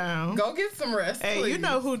lay down. Go get some rest. Hey, please. you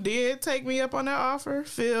know who did take me up on that offer?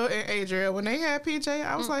 Phil and Adriel. When they had PJ,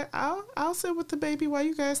 I was like, I'll sit with the baby while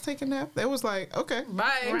you guys take a nap. They was like, okay,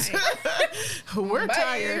 Bye. we're Bye.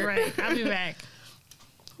 tired. Right. I'll be back.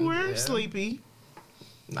 We're Yeah. sleepy.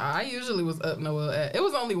 Nah, I usually was up Noelle. It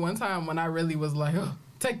was only one time when I really was like, oh,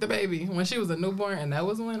 take the baby. When she was a newborn, and that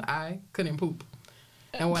was when I couldn't poop.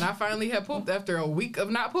 And when I finally had pooped after a week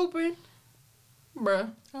of not pooping, bruh,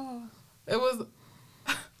 it was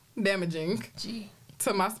damaging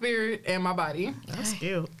to my spirit and my body. That's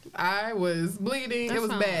cute. I was bleeding. That it was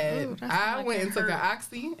sounds- bad. ooh, that I sound like went it and took an hurt.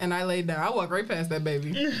 oxy and I laid down. I walked right past that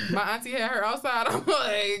baby. My auntie had her outside. I'm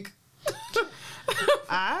like,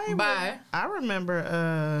 bye. I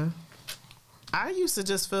remember I used to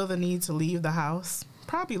just feel the need to leave the house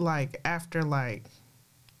probably like after like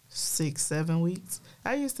 6-7 weeks.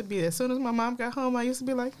 I used to be, as soon as my mom got home, I used to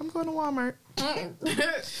be like, I'm going to Walmart.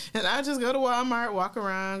 And I just go to Walmart, walk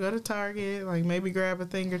around, go to Target, like maybe grab a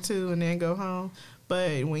thing or two and then go home.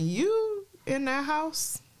 But when you in that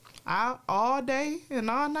house out all day and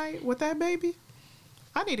all night with that baby,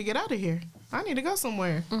 I need to get out of here. I need to go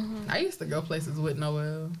somewhere. I used to go places with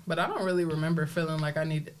Noelle, but I don't really remember feeling like I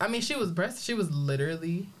need. I mean, she was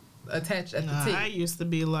literally attached at the Nah, tip. I used to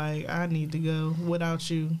be like, I need to go without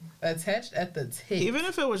you. Attached at the tip. Even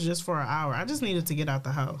if it was just for an hour, I just needed to get out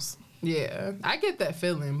the house. Yeah, I get that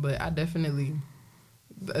feeling, but I definitely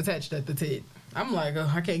attached at the tit. I'm like,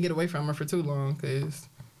 oh, I can't get away from her for too long because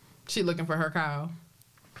she looking for her cow.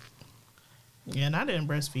 Yeah, and I didn't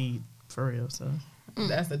breastfeed for real, so.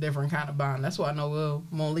 That's a different kind of bond. That's why Noelle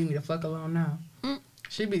won't leave me the fuck alone now.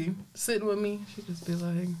 She be sitting with me. She just be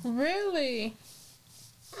like, Really?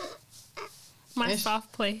 My And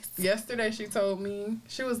soft place. yesterday she told me,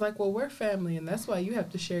 she was like, well, we're family and that's why you have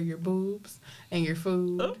to share your boobs and your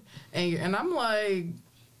food. Oh. And I'm like,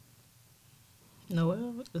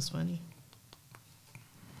 Noelle is funny.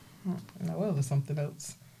 Noelle is something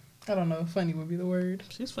else. I don't know if funny would be the word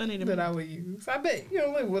She's funny to me. that I would use. I bet you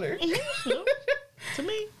don't live with her. To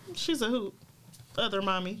me, she's a hoot. Other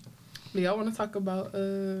mommy. Do y'all want to talk about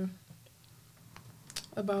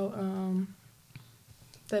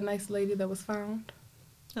that nice lady that was found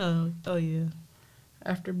Oh yeah.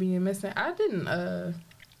 after being missing? I didn't.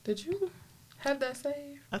 Did you have that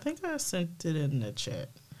saved? I think I sent it in the chat.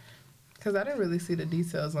 Because I didn't really see the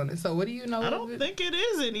details on it. So what do you know? I of don't it? think it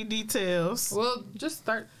is any details. Well, just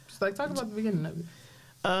start. Just like talk about the beginning of it.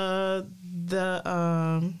 I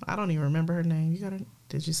don't even remember her name.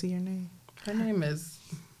 Did you see her name? Her name is.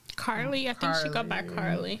 Carly. I think she go by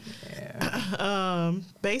Carly. Carly. Yeah.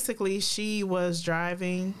 Basically she was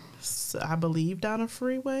driving, I believe, down a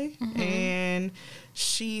freeway, and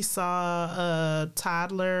she saw a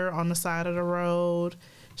toddler on the side of the road.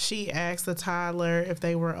 She asked the toddler if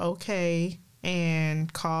they were okay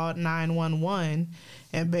and called 911,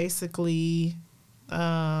 and basically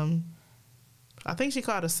I think she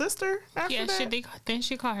called a sister after Yeah, that. she did. Then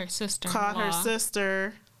she called her sister. Called her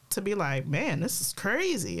sister to be like, man, this is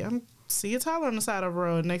crazy. I'm see a toddler on the side of the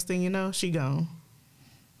road. Next thing you know, she gone.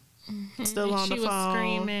 Still on the She was phone.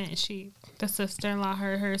 screaming. The sister-in-law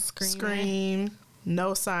heard her screaming. Scream.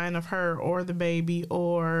 No sign of her or the baby.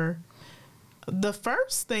 Or the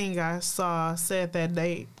first thing I saw said that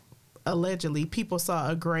they allegedly people saw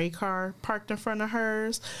a gray car parked in front of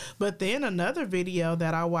hers. But then another video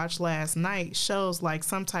that I watched last night shows like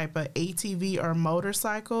some type of ATV or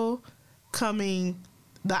motorcycle coming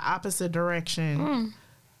the opposite direction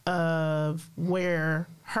of where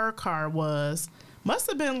her car was. Must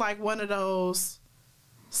have been like one of those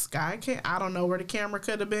sky cam. I don't know where the camera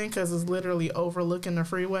could have been because it's literally overlooking the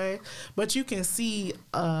freeway. But you can see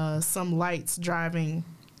some lights driving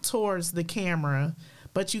towards the camera,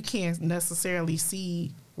 but you can't necessarily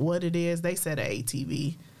see what it is. They said an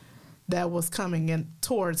ATV that was coming in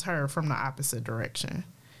towards her from the opposite direction.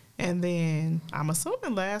 And then I'm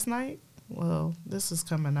assuming last night, well, this is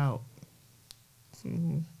coming out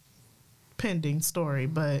pending story,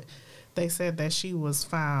 but they said that she was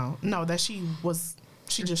found. No, that she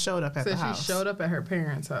just showed up at the house. She showed up at her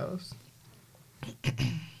parents' house.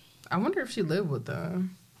 I wonder if she lived with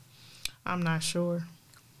them. I'm not sure.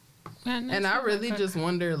 And I really just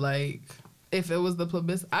wonder, like, if it was the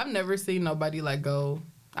publicity. I've never seen nobody, like, go.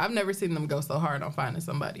 I've never seen them go so hard on finding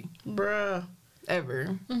somebody. Bruh.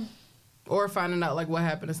 Ever. Or finding out, like, what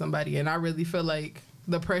happened to somebody. And I really feel like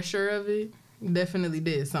the pressure of it definitely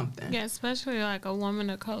did something. Yeah, especially, like, a woman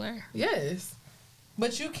of color. Yes.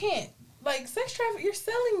 But you can't. Like, sex trafficking, you're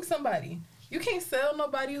selling somebody. You can't sell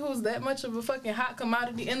nobody who's that much of a fucking hot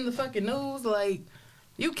commodity in the fucking news. Like,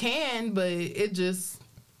 you can, but it just...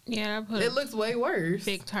 Yeah, it looks way worse.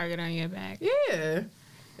 Big target on your back. Yeah.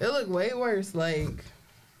 It looked way worse. Like,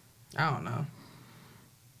 I don't know.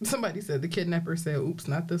 Somebody said the kidnapper said, oops,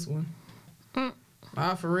 not this one.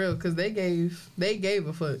 Ah, for real, because they gave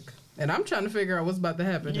a fuck. And I'm trying to figure out what's about to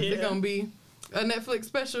happen. Yeah. Is it going to be a Netflix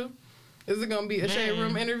special? Is it going to be a Shade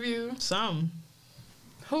Room interview? Some.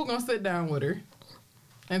 Who going to sit down with her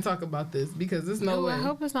and talk about this? Because there's no way. I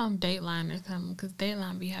hope it's on Dateline or something, because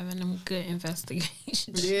Dateline be having them good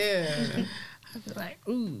investigations. Yeah. I'd be like,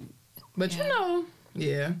 ooh. But you know,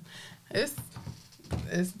 yeah.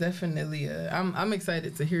 It's definitely I'm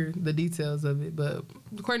excited to hear the details of it. But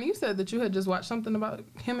Courtney, you said that you had just watched something about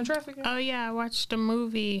human trafficking? Oh yeah, I watched a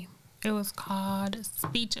movie. It was called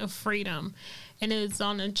Speech of Freedom, and it was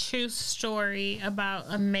on a true story about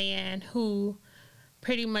a man who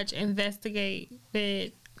pretty much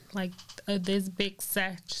investigated like this big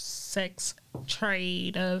sex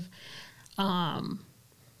trade of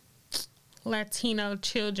Latino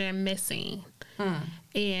children missing.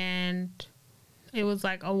 And it was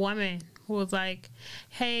like a woman who was like,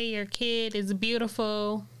 hey, your kid is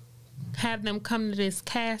beautiful. Have them come to this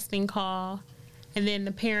casting call. And then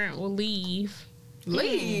the parent will leave.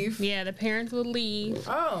 Leave? Yeah, the parents will leave.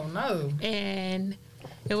 Oh, no. And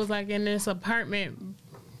it was like in this apartment,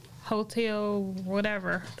 hotel,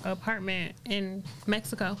 whatever, apartment in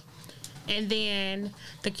Mexico. And then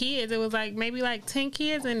the kids, it was like maybe like 10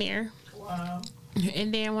 kids in there. Wow.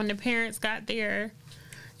 And then when the parents got there,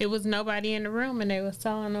 it was nobody in the room, and they were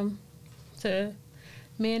selling them to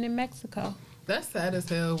men in Mexico. That's sad as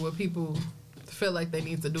hell what people feel like they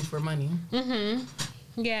need to do for money.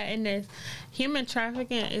 Yeah, and the human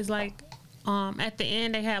trafficking is like, at the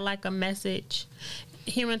end they had like a message.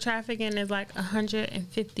 Human trafficking is like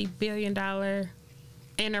 $150 billion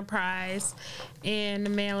enterprise, and the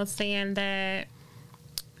man was saying that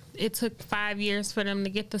it took 5 years for them to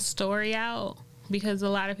get the story out because a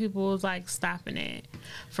lot of people was like stopping it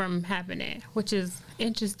from happening, which is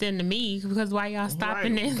interesting to me because why y'all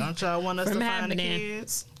stopping it? Don't y'all want us to find the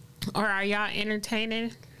kids? Or are y'all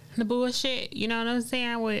entertaining the bullshit? You know what I'm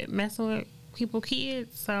saying? With messing with people's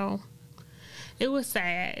kids. So it was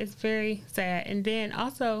sad. It's very sad. And then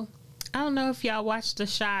also, I don't know if y'all watched The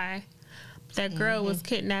Shy. That girl was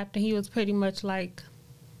kidnapped, and he was pretty much like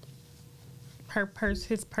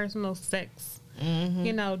his personal sex,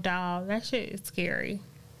 you know, doll. That shit is scary.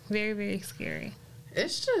 Very, very scary.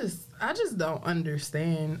 It's just, I just don't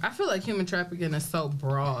understand. I feel like human trafficking is so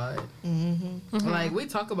broad. Like, we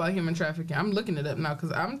talk about human trafficking. I'm looking it up now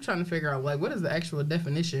because I'm trying to figure out, like, what is the actual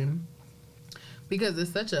definition? Because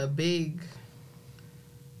it's such a big...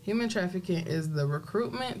 Human trafficking is the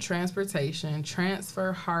recruitment, transportation,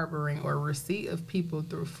 transfer, harboring, or receipt of people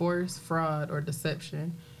through force, fraud, or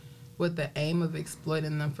deception with the aim of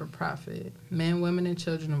exploiting them for profit. Men, women, and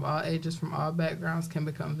children of all ages from all backgrounds can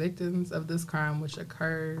become victims of this crime, which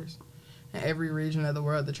occurs in every region of the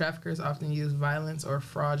world. The traffickers often use violence or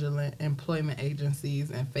fraudulent employment agencies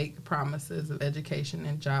and fake promises of education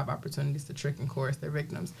and job opportunities to trick and coerce their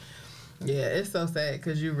victims. Yeah, it's so sad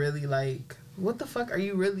because you really like... What the fuck are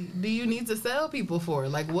you really... Do you need to sell people for?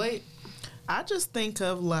 Like, what? I just think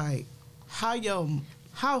of, like,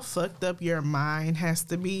 how fucked up your mind has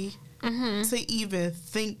to be to even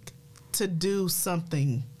think to do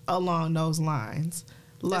something along those lines.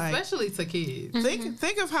 Like, especially to kids.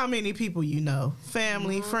 think of how many people you know,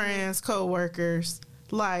 family, friends, co-workers.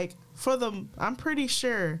 Like, I'm pretty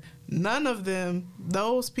sure none of them,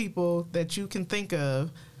 those people that you can think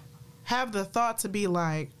of, have the thought to be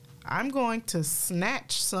like, I'm going to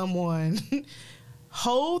snatch someone,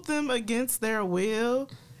 hold them against their will,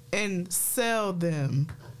 and sell them.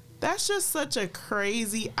 That's just such a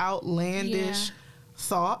crazy, outlandish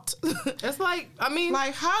thought. It's like, I mean,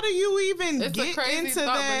 like, how do you even it's get a crazy into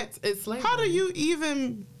thought, that? but it's slavery. How do you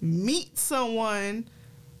even meet someone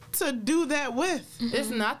to do that with? It's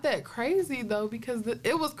not that crazy though, because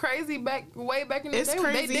it was crazy way back in the It's day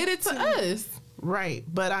when they crazy did it to us. Right,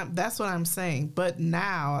 but that's what I'm saying. But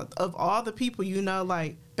now, of all the people you know,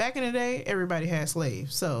 like back in the day, everybody had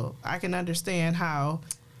slaves, so I can understand how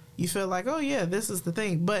you feel like, oh yeah, this is the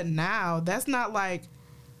thing. But now, that's not like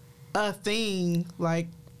a thing. Like,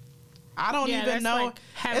 I don't even know. Like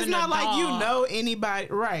having it's not a like you dog. know anybody.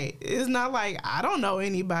 Right. It's not like I don't know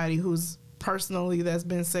anybody who's personally that's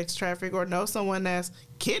been sex trafficked or know someone that's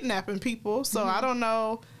kidnapping people. So I don't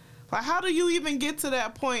know. Like, how do you even get to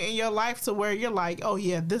that point in your life to where you're like, oh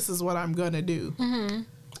yeah, this is what I'm gonna do?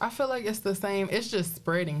 I feel like it's the same. It's just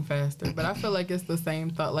spreading faster, but I feel like it's the same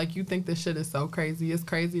thought. Like, you think this shit is so crazy. It's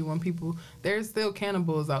crazy when there's still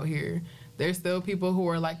cannibals out here. There's still people who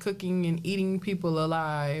are like cooking and eating people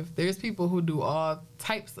alive. There's people who do all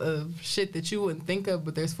types of shit that you wouldn't think of,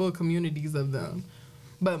 but there's full communities of them.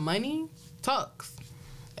 But money talks.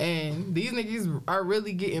 And these niggas are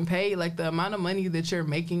really getting paid. Like, the amount of money that you're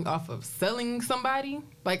making off of selling somebody,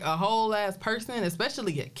 like a whole ass person,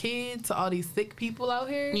 especially a kid, to all these sick people out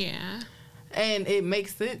here. Yeah. And it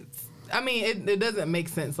makes sense. I mean, it doesn't make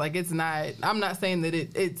sense. Like, it's not, I'm not saying that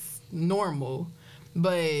it's normal,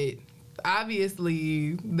 but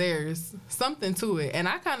obviously there's something to it. And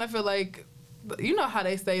I kind of feel like, you know how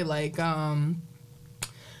they say, like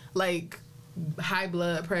high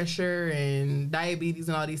blood pressure and diabetes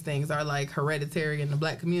and all these things are like hereditary in the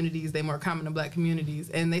black communities. They're more common in black communities.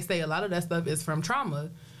 And they say a lot of that stuff is from trauma.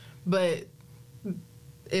 But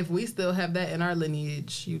if we still have that in our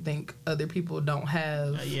lineage, you think other people don't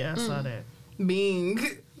have Yeah, I saw that.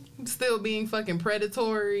 still being fucking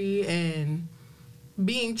predatory and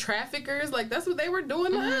being traffickers. Like, that's what they were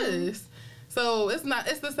doing to us. So it's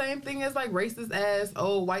the same thing as like racist ass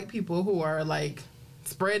old white people who are like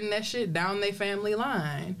spreading that shit down their family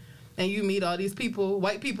line. And you meet all these people,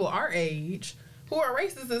 white people our age, who are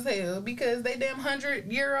racist as hell because they damn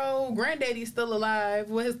 100-year-old granddaddy's still alive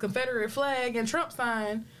with his Confederate flag and Trump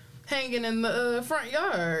sign hanging in the front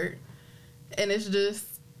yard. And it's just,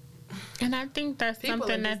 And I think that's People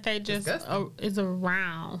something are that they just disgusting. is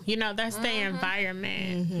around. You know, that's their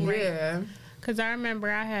environment. yeah. Because I remember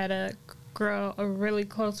I had a girl, a really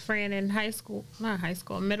close friend in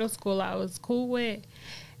middle school I was cool with.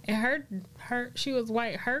 And she was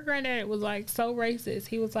white. Her granddad was like so racist.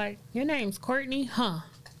 He was like, "Your name's Courtney, huh?"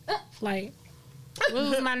 Like, what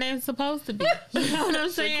was my name supposed to be? You know what I'm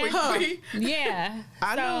saying? Yeah.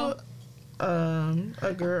 I know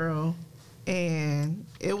a girl, and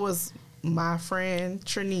it was my friend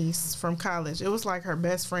Trinice from college. It was like her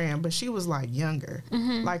best friend, but she was like younger,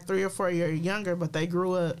 like 3 or 4 years younger, but they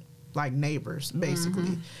grew up like neighbors,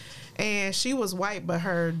 basically. And she was white, but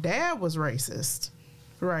her dad was racist.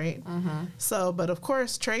 Right. So, but of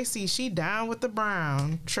course, Tracy, she down with the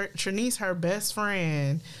brown. Trinice, her best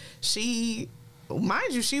friend,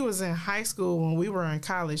 mind you, she was in high school when we were in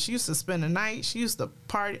college. She used to spend the night. She used to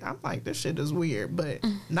party. I'm like, this shit is weird, but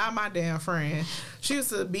not my damn friend. She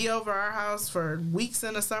used to be over our house for weeks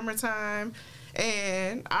in the summertime.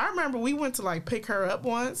 And I remember we went to like pick her up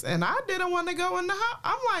once, and I didn't want to go in the house.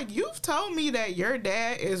 I'm like, you've told me that your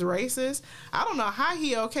dad is racist. I don't know how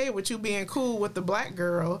he okay with you being cool with the black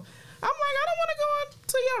girl. I'm like, I don't want to go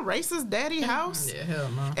to your racist daddy house. Yeah, hell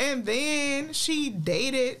no. And then she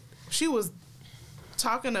was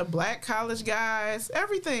talking to black college guys,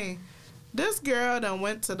 everything. This girl done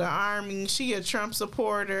went to the army. She a Trump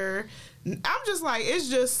supporter. I'm just like, it's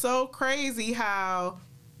just so crazy how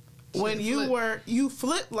when you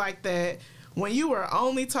flip like that, when you were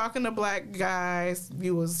only talking to black guys,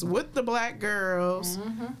 you was with the black girls,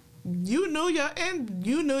 you knew your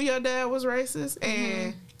dad was racist,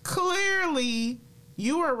 and clearly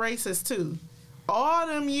you were racist too. All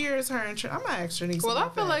them years, her and I'm gonna ask Trinice. Well, I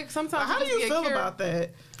about feel that. like sometimes How do you feel about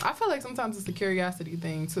that? I feel like sometimes it's a curiosity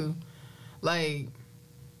thing too, like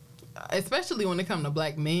especially when it comes to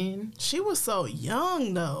black men. She was so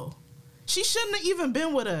young though. She shouldn't have even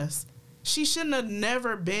been with us. She shouldn't have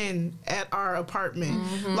never been at our apartment.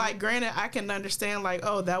 Like, granted, I can understand, like,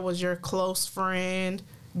 oh, that was your close friend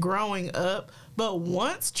growing up. But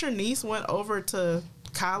once Trinice went over to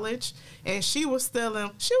college, and she was literally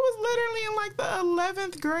in like the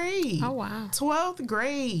 11th grade. Oh, wow. 12th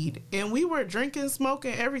grade, and we were drinking,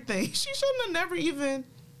 smoking, everything. She shouldn't have never even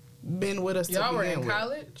been with us. Y'all were in with.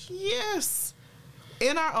 college? Yes,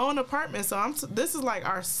 in our own apartment. So this is like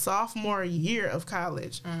our sophomore year of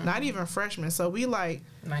college, not even freshman. So we like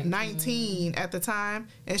 19 at the time,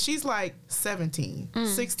 and she's like 17,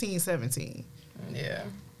 16, 17. Yeah.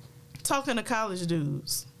 Talking to college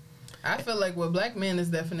dudes. I feel like with black men, it's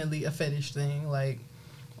definitely a fetish thing. Like,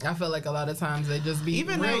 I feel like a lot of times they just be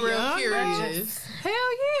Even real young curious. Hell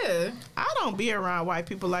yeah. I don't be around white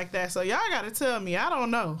people like that, so y'all gotta tell me. I don't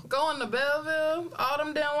know. Going to Belleville, all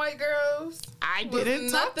them damn white girls. I didn't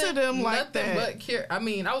talk to them like that. But I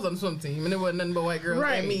mean, I was on the swim team, and it wasn't nothing but white girls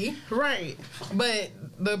and me. Right. But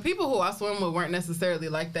the people who I swim with weren't necessarily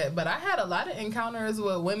like that. But I had a lot of encounters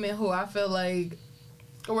with women who I feel like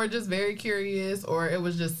were just very curious, or it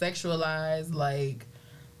was just sexualized, like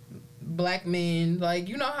black men. Like,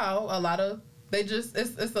 you know how a lot of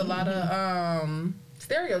it's a lot of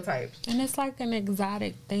stereotypes, And it's like an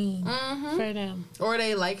exotic thing for them. or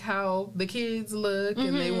they like how the kids look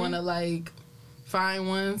and they want to like find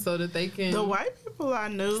one so that they can The white people I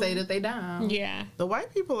knew say that they down. Yeah. The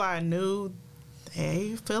white people I knew,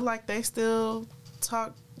 they feel like they still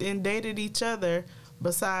talked and dated each other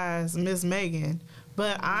besides Miss Megan.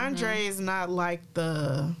 But Andre is not like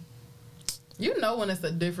the... You know when it's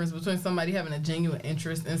a difference between somebody having a genuine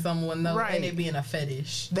interest in someone, though, and it being a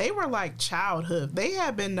fetish. They were like childhood. They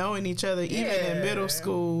had been knowing each other even in middle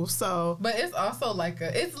school, so... But it's also like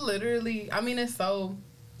it's literally, I mean, it's so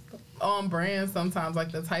on brand sometimes,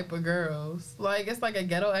 like the type of girls. Like, it's like a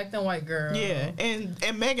ghetto acting white girl. Yeah, and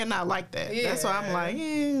Megan not like that. Yeah. That's why I'm like,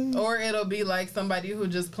 Or it'll be like somebody who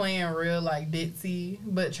just playing real like ditzy,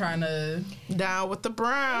 but trying to down with the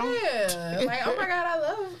brown. Yeah, like, oh my God,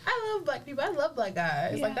 I love black people. I love black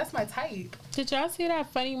guys. Yeah. Like, that's my type. Did y'all see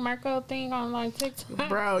that funny Marco thing on like TikTok?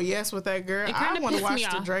 Bro, yes, with that girl. I want to watch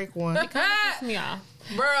the Drake one. It kind of pissed me off.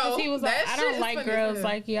 Bro, he was like, I don't like girls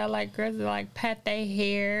like you. I like girls that like pat their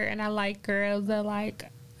hair, and I like girls that like.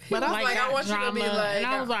 But I was like, I want drama. you to be like, and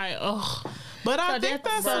I was like, ugh. But I think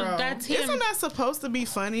that's him. Isn't that supposed to be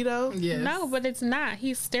funny though? Yes. No, but it's not.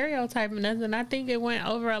 He's stereotyping us, and I think it went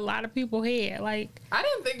over a lot of people's head. Like, I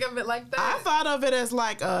didn't think of it like that. I thought of it as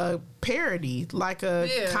like a parody, like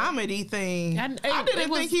a comedy thing. I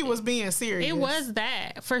didn't think he was being serious. It was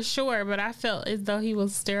that for sure, but I felt as though he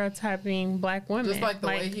was stereotyping black women, just like the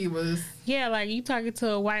way he was. Yeah, like you talking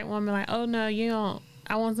to a white woman, like, oh no, you don't.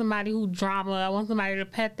 I want somebody who drama. I want somebody to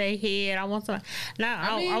pat their head. I want somebody.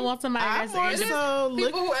 I want somebody that's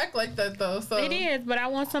people who act like that though. So it is, but I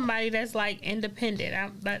want somebody that's like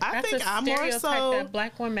independent. That's think a I'm stereotype more so, that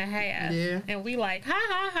black women have. Yeah. And we like ha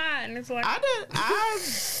ha ha, and it's like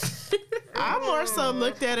I more so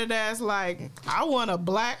looked at it as like I want a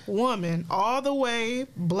black woman, all the way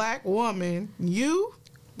black woman. You.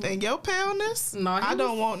 And your paleness? No, I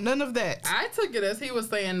don't want none of that. I took it as he was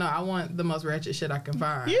saying, no, I want the most ratchet shit I can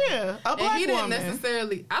find. Yeah, a black woman. And he didn't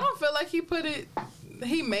necessarily, I don't feel like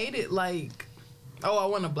he made it like, oh, I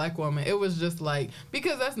want a black woman. It was just like,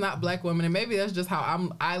 because that's not black women, and maybe that's just how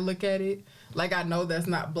I look at it. Like, I know that's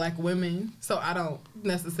not black women, so I don't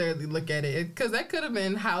necessarily look at it. Because that could have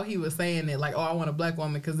been how he was saying it, like, oh, I want a black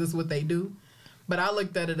woman because this is what they do. But I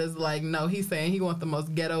looked at it as like, no, he's saying he wants the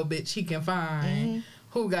most ghetto bitch he can find. Mm-hmm.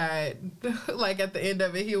 Who got, like, at the end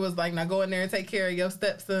of it, he was like, now go in there and take care of your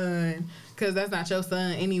stepson, because that's not your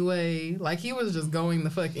son anyway. Like, he was just going the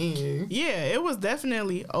fuck in. Yeah, it was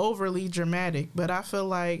definitely overly dramatic, but I feel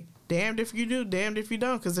like damned if you do, damned if you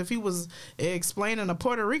don't, because if he was explaining a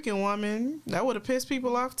Puerto Rican woman, that would have pissed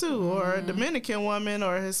people off too, or a Dominican woman,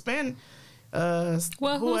 or a Hispanic. Well,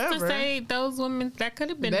 whoever. Who's to say those women that could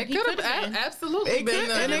have been? That could have absolutely it been. It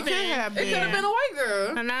could have been. It could have been a white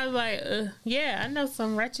girl. And I was like, yeah, I know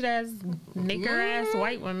some wretched ass nigger ass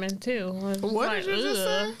white women too. What did you just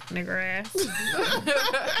say? Nigger ass.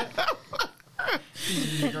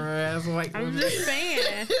 Nigger ass white women. I'm just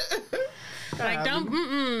saying. Like,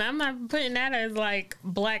 I'm not putting that as like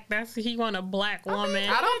black. He want a black woman.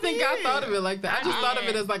 I don't think I thought of it like that. I just thought of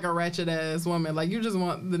it as like a ratchet ass woman. Like, you just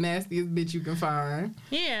want the nastiest bitch you can find.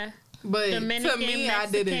 Yeah. But Dominican, to me, Mexican,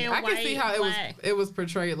 I didn't. I can see how black. it was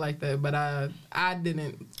portrayed like that, but I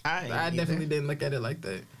didn't. I definitely didn't look at it like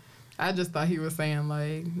that. I just thought he was saying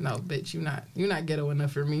like, no, bitch, you're not ghetto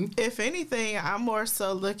enough for me. If anything, I'm more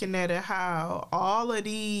so looking at it how all of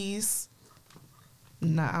these,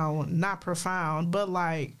 not profound, but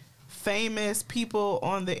like famous people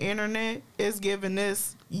on the internet is giving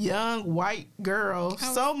this young white girl I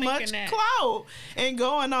was so thinking much that. clout and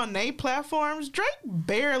going on their platforms. Drake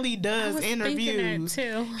barely does interviews.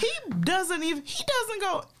 Too. He doesn't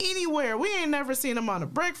go anywhere. We ain't never seen him on a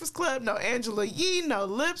Breakfast Club, no Angela Yee, no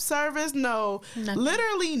lip service,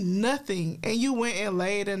 literally nothing. And you went and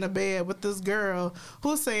laid in the bed with this girl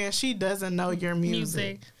who's saying she doesn't know your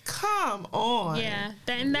music. Come on. Yeah,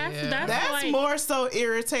 that's like, more so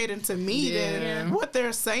irritating to me than what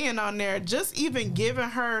they're saying on there. Just even giving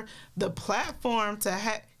her the platform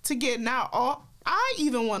to get now. I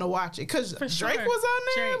even want to watch it because Drake was on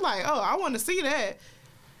there. Drake. Like, I want to see that.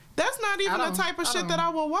 That's not even the type of shit that I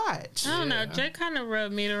will watch. I don't know. Drake kind of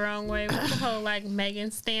rubbed me the wrong way with the whole like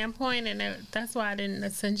Megan standpoint, and that's why I didn't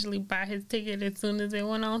essentially buy his ticket as soon as it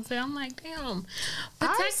went on sale. I'm like, damn,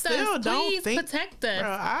 protect us, please protect us. Bro,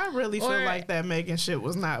 I really feel like that Megan shit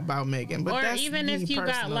was not about Megan. But that's even if you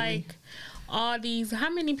got like all these, how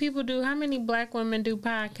many black women do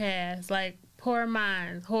podcasts? Like Poor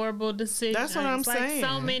Minds, Horrible Decisions. That's what I'm saying.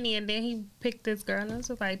 So many, and then he picked this girl, and I was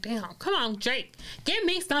just like, damn, come on, Drake, give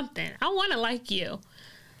me something. I want to like you.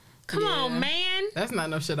 Come on, man. That's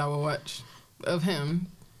not no shit I would watch of him.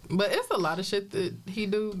 But it's a lot of shit that he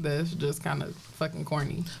do that's just kind of fucking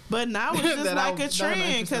corny. But now it's just like a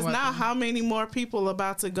trend because now how many more people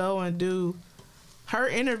about to go and do her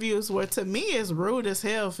interviews where to me it's rude as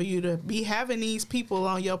hell for you to be having these people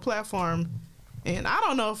on your platform. And I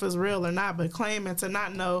don't know if it's real or not, but claiming to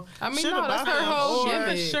not know shit about her whole them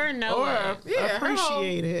gimmick. Sure know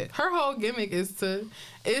appreciate it. Her whole gimmick is to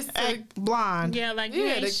act blonde. Yeah, like you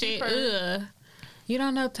ain't shit. You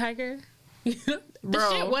don't know Tiger? The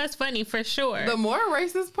shit was funny for sure. The more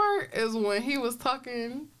racist part is when he was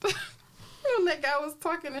talking. When that guy was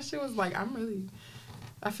talking and she was like,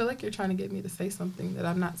 I feel like you're trying to get me to say something that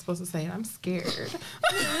I'm not supposed to say, and I'm scared.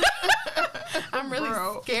 I'm really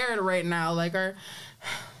scared right now. And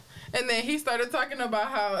then he started talking about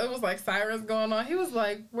how it was like sirens going on. He was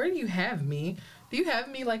like, where do you have me? Do you have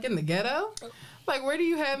me like in the ghetto? Like, where do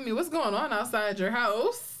you have me? What's going on outside your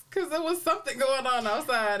house? Because there was something going on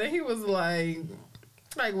outside. And he was like,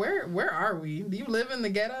 where are we? Do you live in the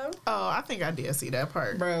ghetto? Oh, I think I did see that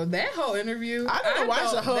part. Bro, that whole interview. I didn't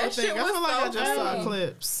watch the whole thing. I feel like I just funny. saw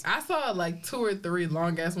clips. I saw like 2 or 3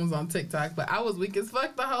 long ass ones on TikTok, but I was weak as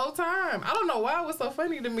fuck the whole time. I don't know why it was so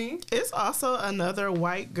funny to me. It's also another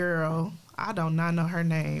white girl. I do not know her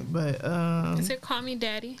name, but is it Call Me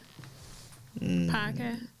Daddy?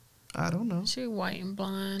 Podcast? I don't know. She white and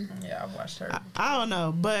blonde. Yeah, I watched her. I don't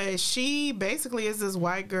know, but she basically is this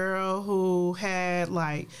white girl who had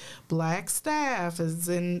like black staff, is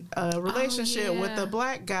in a relationship with a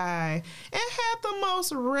black guy, and had the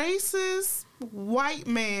most racist white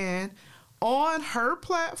man on her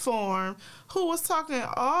platform who was talking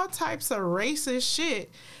all types of racist shit.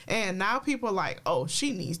 And now people are like, oh,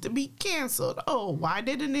 she needs to be canceled. Oh, why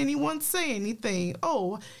didn't anyone say anything?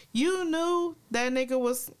 Oh, you knew that nigga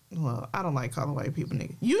was, well, I don't like calling white people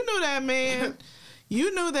nigga. You knew that man.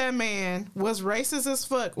 You knew that man was racist as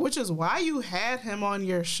fuck, which is why you had him on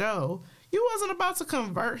your show. You wasn't about to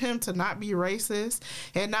convert him to not be racist.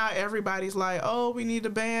 And now everybody's like, oh, we need to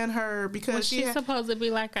ban her because was she supposed to be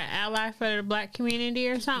like an ally for the black community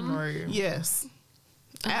or something? Right. Yes.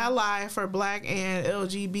 Ally for black and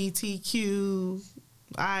LGBTQIA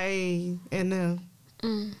and them.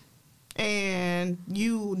 And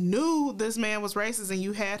you knew this man was racist and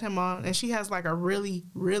you had him on, and she has like a really,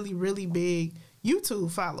 really, really big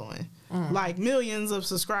YouTube following. Like millions of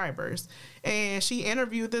subscribers. And she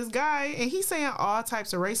interviewed this guy and he's saying all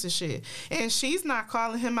types of racist shit. And she's not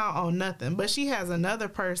calling him out on nothing. But she has another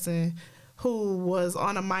person who was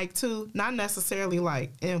on a mic too, not necessarily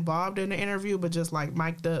like involved in the interview, but just like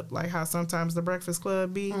mic'd up, like how sometimes the Breakfast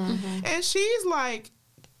Club be. And she's like,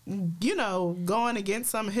 you know, going against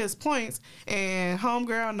some of his points, and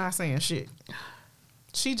homegirl not saying shit.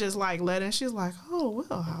 She just like she's like, oh,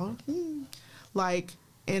 well, like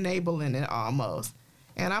enabling it almost.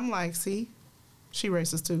 And I'm like, see, she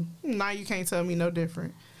racist too. Now you can't tell me no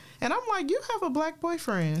different. And I'm like, you have a black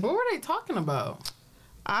boyfriend. What were they talking about?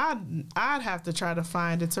 I'd have to try to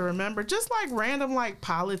find it to remember. Just like random like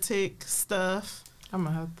politic stuff. I'm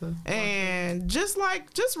gonna have to. And just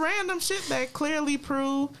random shit that clearly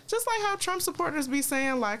prove, just like how Trump supporters be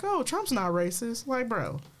saying like, oh, Trump's not racist. Like,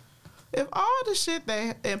 bro, if all the shit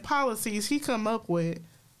that and policies he come up with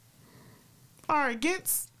are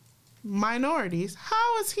against minorities,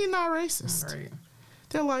 how is he not racist? Right.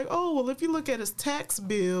 They're like, oh, well, if you look at his tax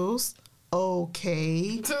bills,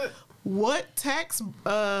 okay. What tax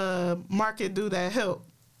market do that help?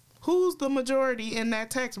 Who's the majority in that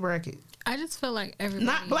tax bracket? I just feel like everybody.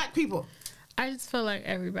 Not black people. I just feel like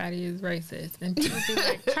everybody is racist, and people be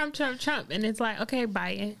like Trump, Trump, Trump, and it's like, okay,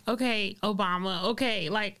 Biden, okay, Obama, okay,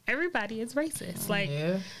 like everybody is racist. Like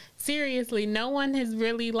seriously, no one has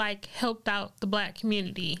really like helped out the black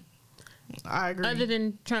community. I agree. Other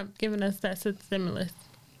than Trump giving us that stimulus.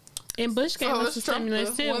 And Bush gave us a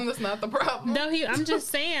stimulus too. One that's not the problem. No, I'm just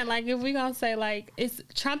saying, like, if we gonna say like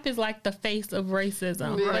Trump is like the face of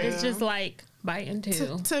racism, but it's just like Biden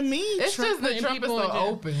too. To me, it's Trump, just that Trump is so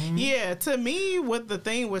open. Yeah, to me, what the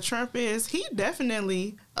thing with Trump is, he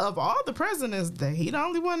definitely, of all the presidents, that he the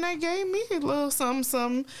only one that gave me a little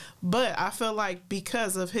something. But I feel like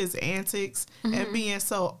because of his antics and being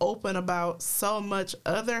so open about so much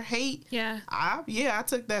other hate, I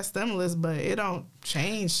took that stimulus, but it don't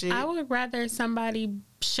change shit. I would rather somebody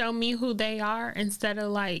show me who they are instead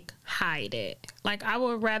of like hide it. Like I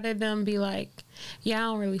would rather them be like, yeah, I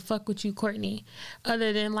don't really fuck with you, Courtney.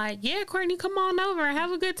 Other than like, yeah, Courtney, come on over and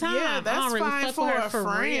have a good time. Yeah, that's I don't really fine fuck for with her a for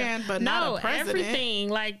friend, real. but not a president. Everything.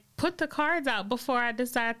 Like put the cards out before I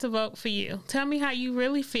decide to vote for you. Tell me how you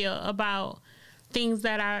really feel about things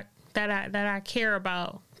that I care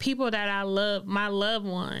about, people that I love, my loved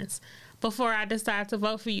ones, before I decide to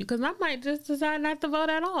vote for you. Because I might just decide not to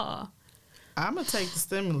vote at all. I'm going to take the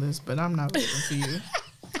stimulus, but I'm not voting for you.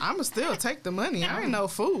 I'm going to still take the money. I ain't no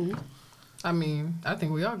fool. I mean, I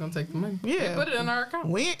think we all going to take the money. Yeah. And put it in our account.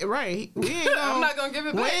 We ain't gonna, I'm not going to give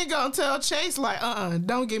it back. We ain't going to tell Chase, like,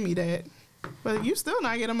 don't give me that. But you still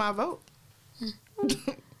not getting my vote.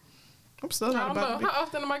 I'm still not about to. How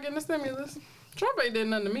often am I getting a stimulus? Trump ain't did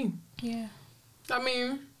nothing to me. Yeah. I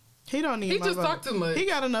mean, he don't need. He my just vote. talked too much. He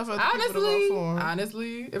got enough other people to vote for him.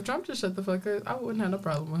 Honestly, if Trump just shut the fuck up, I wouldn't have no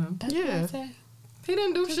problem with him. That's what I said. He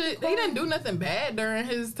didn't do shit. He didn't do nothing bad during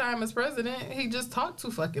his time as president. He just talked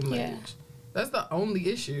too fucking much. Yeah. That's the only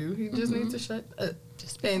issue. He just needs to shut up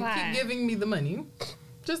and keep giving me the money.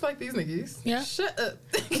 Just like these niggas. Yeah. Shut up.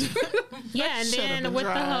 Yeah, and then with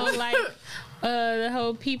the whole like the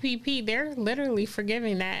whole PPP, they're literally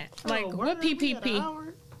forgiving that. Like what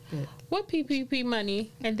PPP? What PPP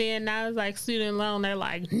money? And then now it's like student loan. They're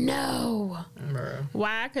like, no.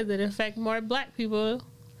 Why? Because it affect more black people.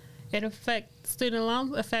 Student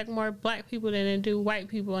loans affect more black people than it do white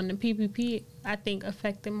people. And the PPP, I think,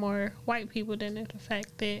 affected more white people than it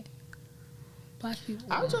affected black people.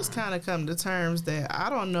 I've just kind of come to terms that I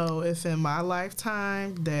don't know if in my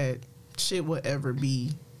lifetime that shit would ever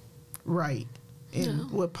be right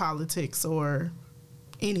with politics or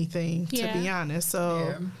anything, to be honest.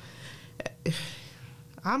 So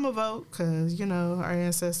I'm a vote because, you know, our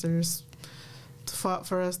ancestors fought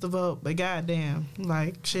for us to vote, but goddamn,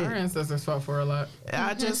 like shit. Our ancestors fought for a lot.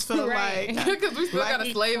 I just feel like because we still got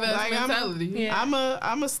a slave ass mentality. I'm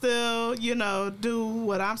a still, you know, do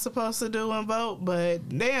what I'm supposed to do and vote, but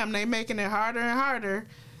damn, they making it harder and harder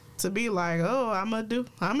to be like, oh, I'm gonna do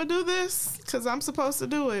this because I'm supposed to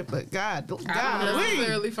do it. But God, I don't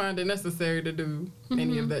necessarily find it necessary to do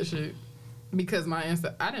any of that shit because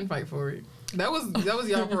I didn't fight for it. That was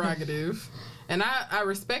y'all prerogative. And I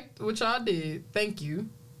respect what y'all did. Thank you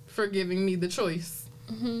for giving me the choice.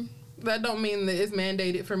 That don't mean that it's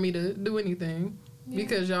mandated for me to do anything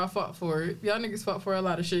because y'all fought for it. Y'all niggas fought for a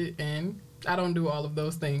lot of shit, and I don't do all of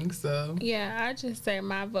those things. So yeah, I just say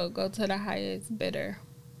my vote go to the highest bidder.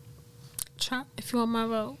 Trump, if you want my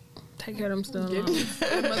vote, take care of them student loans.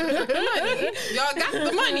 Y'all got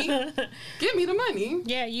the money. Give me the money.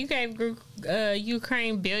 Yeah, you gave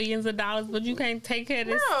Ukraine billions of dollars, but you can't take care of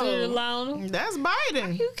this student loan. That's Biden. Are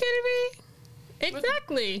you kidding me?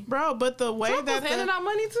 Exactly, bro. But the way Trump was handing out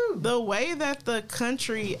money too. The way that the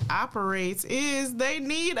country operates is they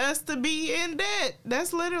need us to be in debt.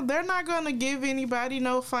 That's literally. They're not going to give anybody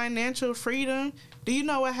no financial freedom. Do you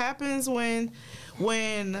know what happens when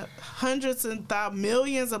hundreds and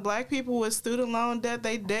millions of black people with student loan debt,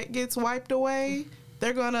 their debt gets wiped away?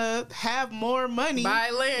 They're gonna have more money, buy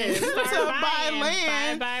land,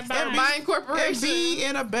 and buying corporations, and be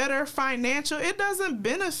in a better financial. It doesn't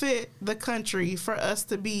benefit the country for us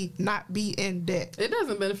to not be in debt. It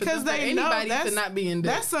doesn't benefit because anybody to not be in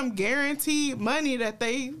debt. That's some guaranteed money that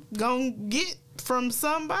they gonna get from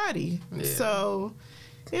somebody. Yeah. So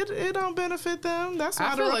it don't benefit them. That's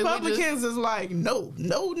why the Republicans is like, no.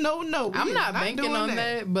 I'm not banking on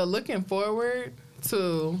that, but looking forward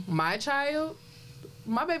to my child.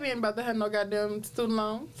 My baby ain't about to have no goddamn student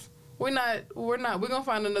loans. We're gonna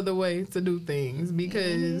find another way to do things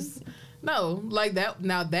because no, like that.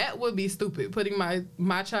 Now that would be stupid. Putting my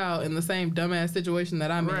child in the same dumbass situation that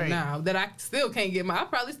I'm in now. That I still can't get I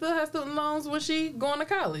probably still have student loans when she going to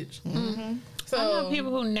college. So I know people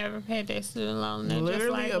who never paid their student loan. They're just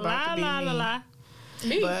like la.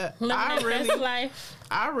 But Living I the best really, life.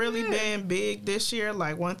 I really been big this year.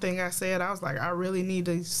 Like one thing I said, I was like, I really need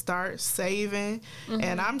to start saving,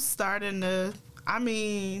 and I'm starting to. I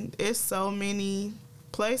mean, it's so many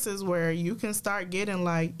places where you can start getting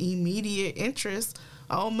like immediate interest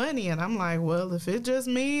on money, and I'm like, well, if it just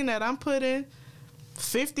mean that I'm putting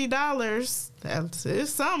 $50,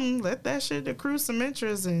 it's something. Let that shit accrue some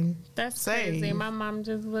interest and That's save. crazy. My mom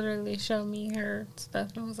just literally showed me her stuff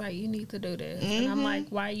and was like, you need to do this. And I'm like,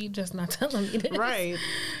 why are you just not telling me this? Right.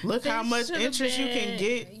 Look how This much should've interest you can been-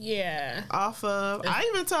 get Yeah. off of. I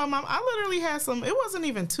even told mom, I literally had some, it wasn't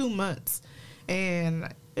even 2 months. And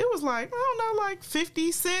it was like, I don't know, like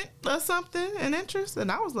 50 cents or something in interest.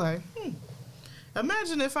 And I was like,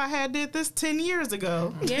 imagine if I had did this 10 years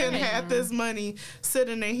ago Yeah. and had this money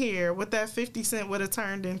sitting in here, what that 50 cent would have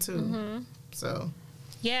turned into. So,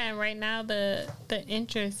 Yeah, and right now the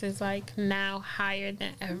interest is like now higher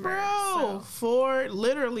than ever. bro,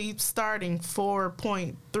 literally starting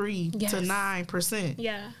 4.3 Yes. to 9%.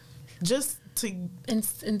 Yeah. Just to And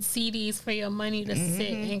CDs for your money to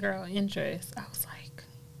sit and grow interest. I was like,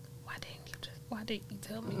 why didn't you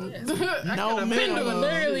tell me this? no I minimum.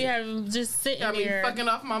 literally have them just sitting Got me there. fucking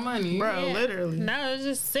off my money. Bro, Yeah. literally. No, it's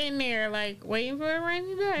just sitting there like waiting for a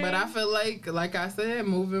rainy day. But I feel like I said,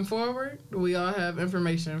 moving forward, we all have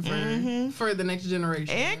information for the next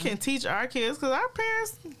generation. And can teach our kids, because our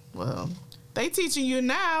parents, well, they teaching you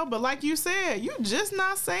now, but like you said, you just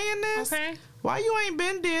not saying this. Okay. Why you ain't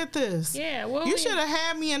been did this? Yeah, well, You should have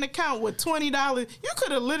had me an account with $20. You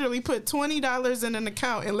could have literally put $20 in an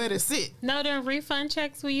account and let it sit. know the refund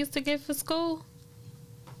checks we used to get for school?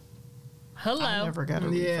 Hello. I never got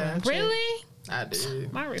a Yeah. refund check. Really? I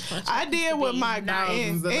did. My refund I check did used to with be my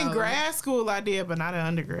thousands of in dollars. grad school. I did, but not in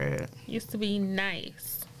undergrad. used to be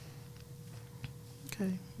nice.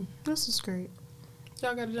 Okay, this is great.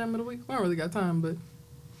 Y'all got a jam of the week? We don't really got time, but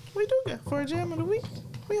We do get for a jam of the week.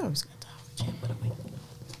 We always got time for jam of the week.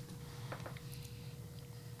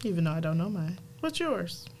 Even though I don't know mine. What's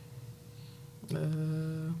yours? I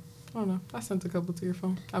don't know. I sent a couple to your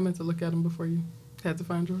phone. I meant to look at them before you had to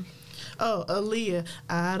find yours. Oh, Aaliyah.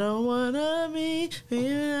 I don't wanna be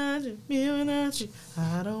without you.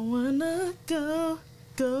 I don't wanna go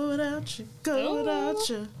without you, go without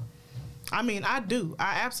you. I mean, I do.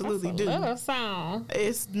 I absolutely do. Love song.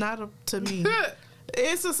 It's not up to me.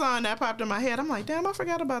 It's a song that popped in my head. I'm like, damn, I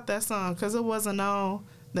forgot about that song because it wasn't on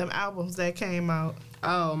them albums that came out.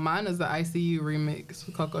 Oh, mine is the ICU remix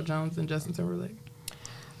with Coco Jones and Justin Timberlake.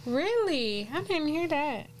 Really? I didn't hear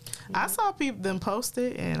that. I saw them post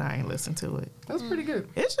it and I ain't listened to it. That's pretty good.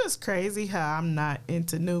 It's just crazy how I'm not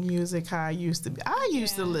into new music how I used to be. I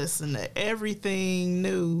used to listen to everything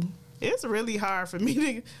new. It's really hard for me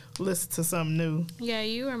to listen to something new. Yeah,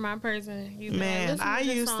 you were my person. You Man, listen I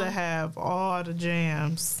this used to song. have all the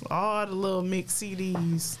jams, all the little mix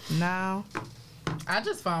CDs. Now, I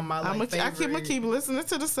just found my I'm favorite. gonna keep listening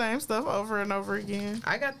to the same stuff over and over again.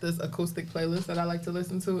 I got this acoustic playlist that I like to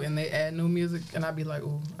listen to, and they add new music, and I be like,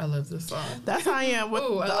 "Ooh, I love this song." That's how I am with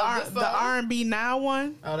Ooh, I love this the song. R&B Now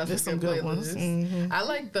one. Oh, that's There's a some good ones. playlist. Mhm. I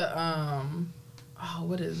like the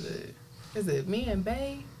what is it? Is it Me and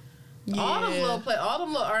Bay? All them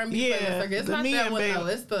little R&B Yeah, playlists. Like, it's the not Me that and one Bay. though.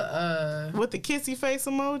 It's the With the kissy face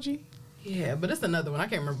emoji. yeah, but it's another one. I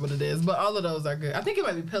can't remember what it is, but all of those are good. I think it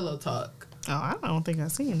might be Pillow Talk. Oh, I don't think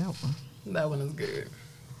I've seen that one. That one is good.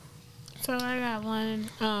 So I got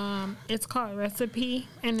one. It's called Recipe,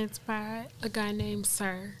 and it's by a guy named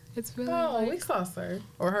Sir. It's really Oh, we like saw Sir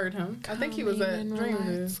or heard him. I think he was at calming and Dreamville.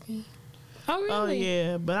 relaxing. Oh, really? Oh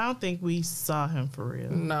yeah, but I don't think we saw him for real.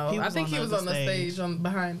 No, I think he was on the stage. stage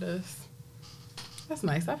behind us. That's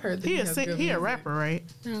nice. I've heard that he has good He a music. rapper, right?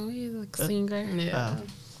 No, he's a singer. Yeah.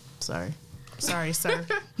 Sorry, sir.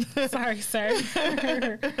 Sorry,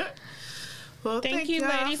 Sir. Well, Thank you,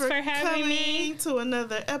 y'all ladies, for having me. coming to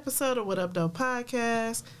another episode of What Up Though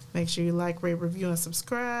Podcast. Make sure you like, rate, review, and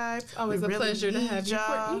subscribe. Always We a really pleasure to need have you,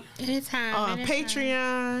 y'all Courtney. Anytime. on anytime.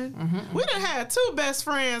 Patreon. We done had 2 best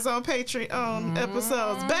friends on Patreon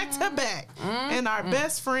episodes back to back, and our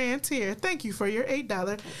best friend here. Thank you for your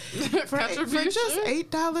 $8 for Contribution. just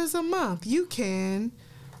 $8 a month. You can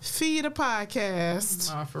feed a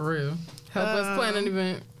podcast. Oh, for real. Help us plan an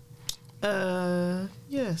event.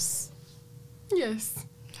 Yes. Yes.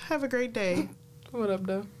 Have a great day. What up,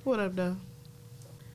 though? What up, though?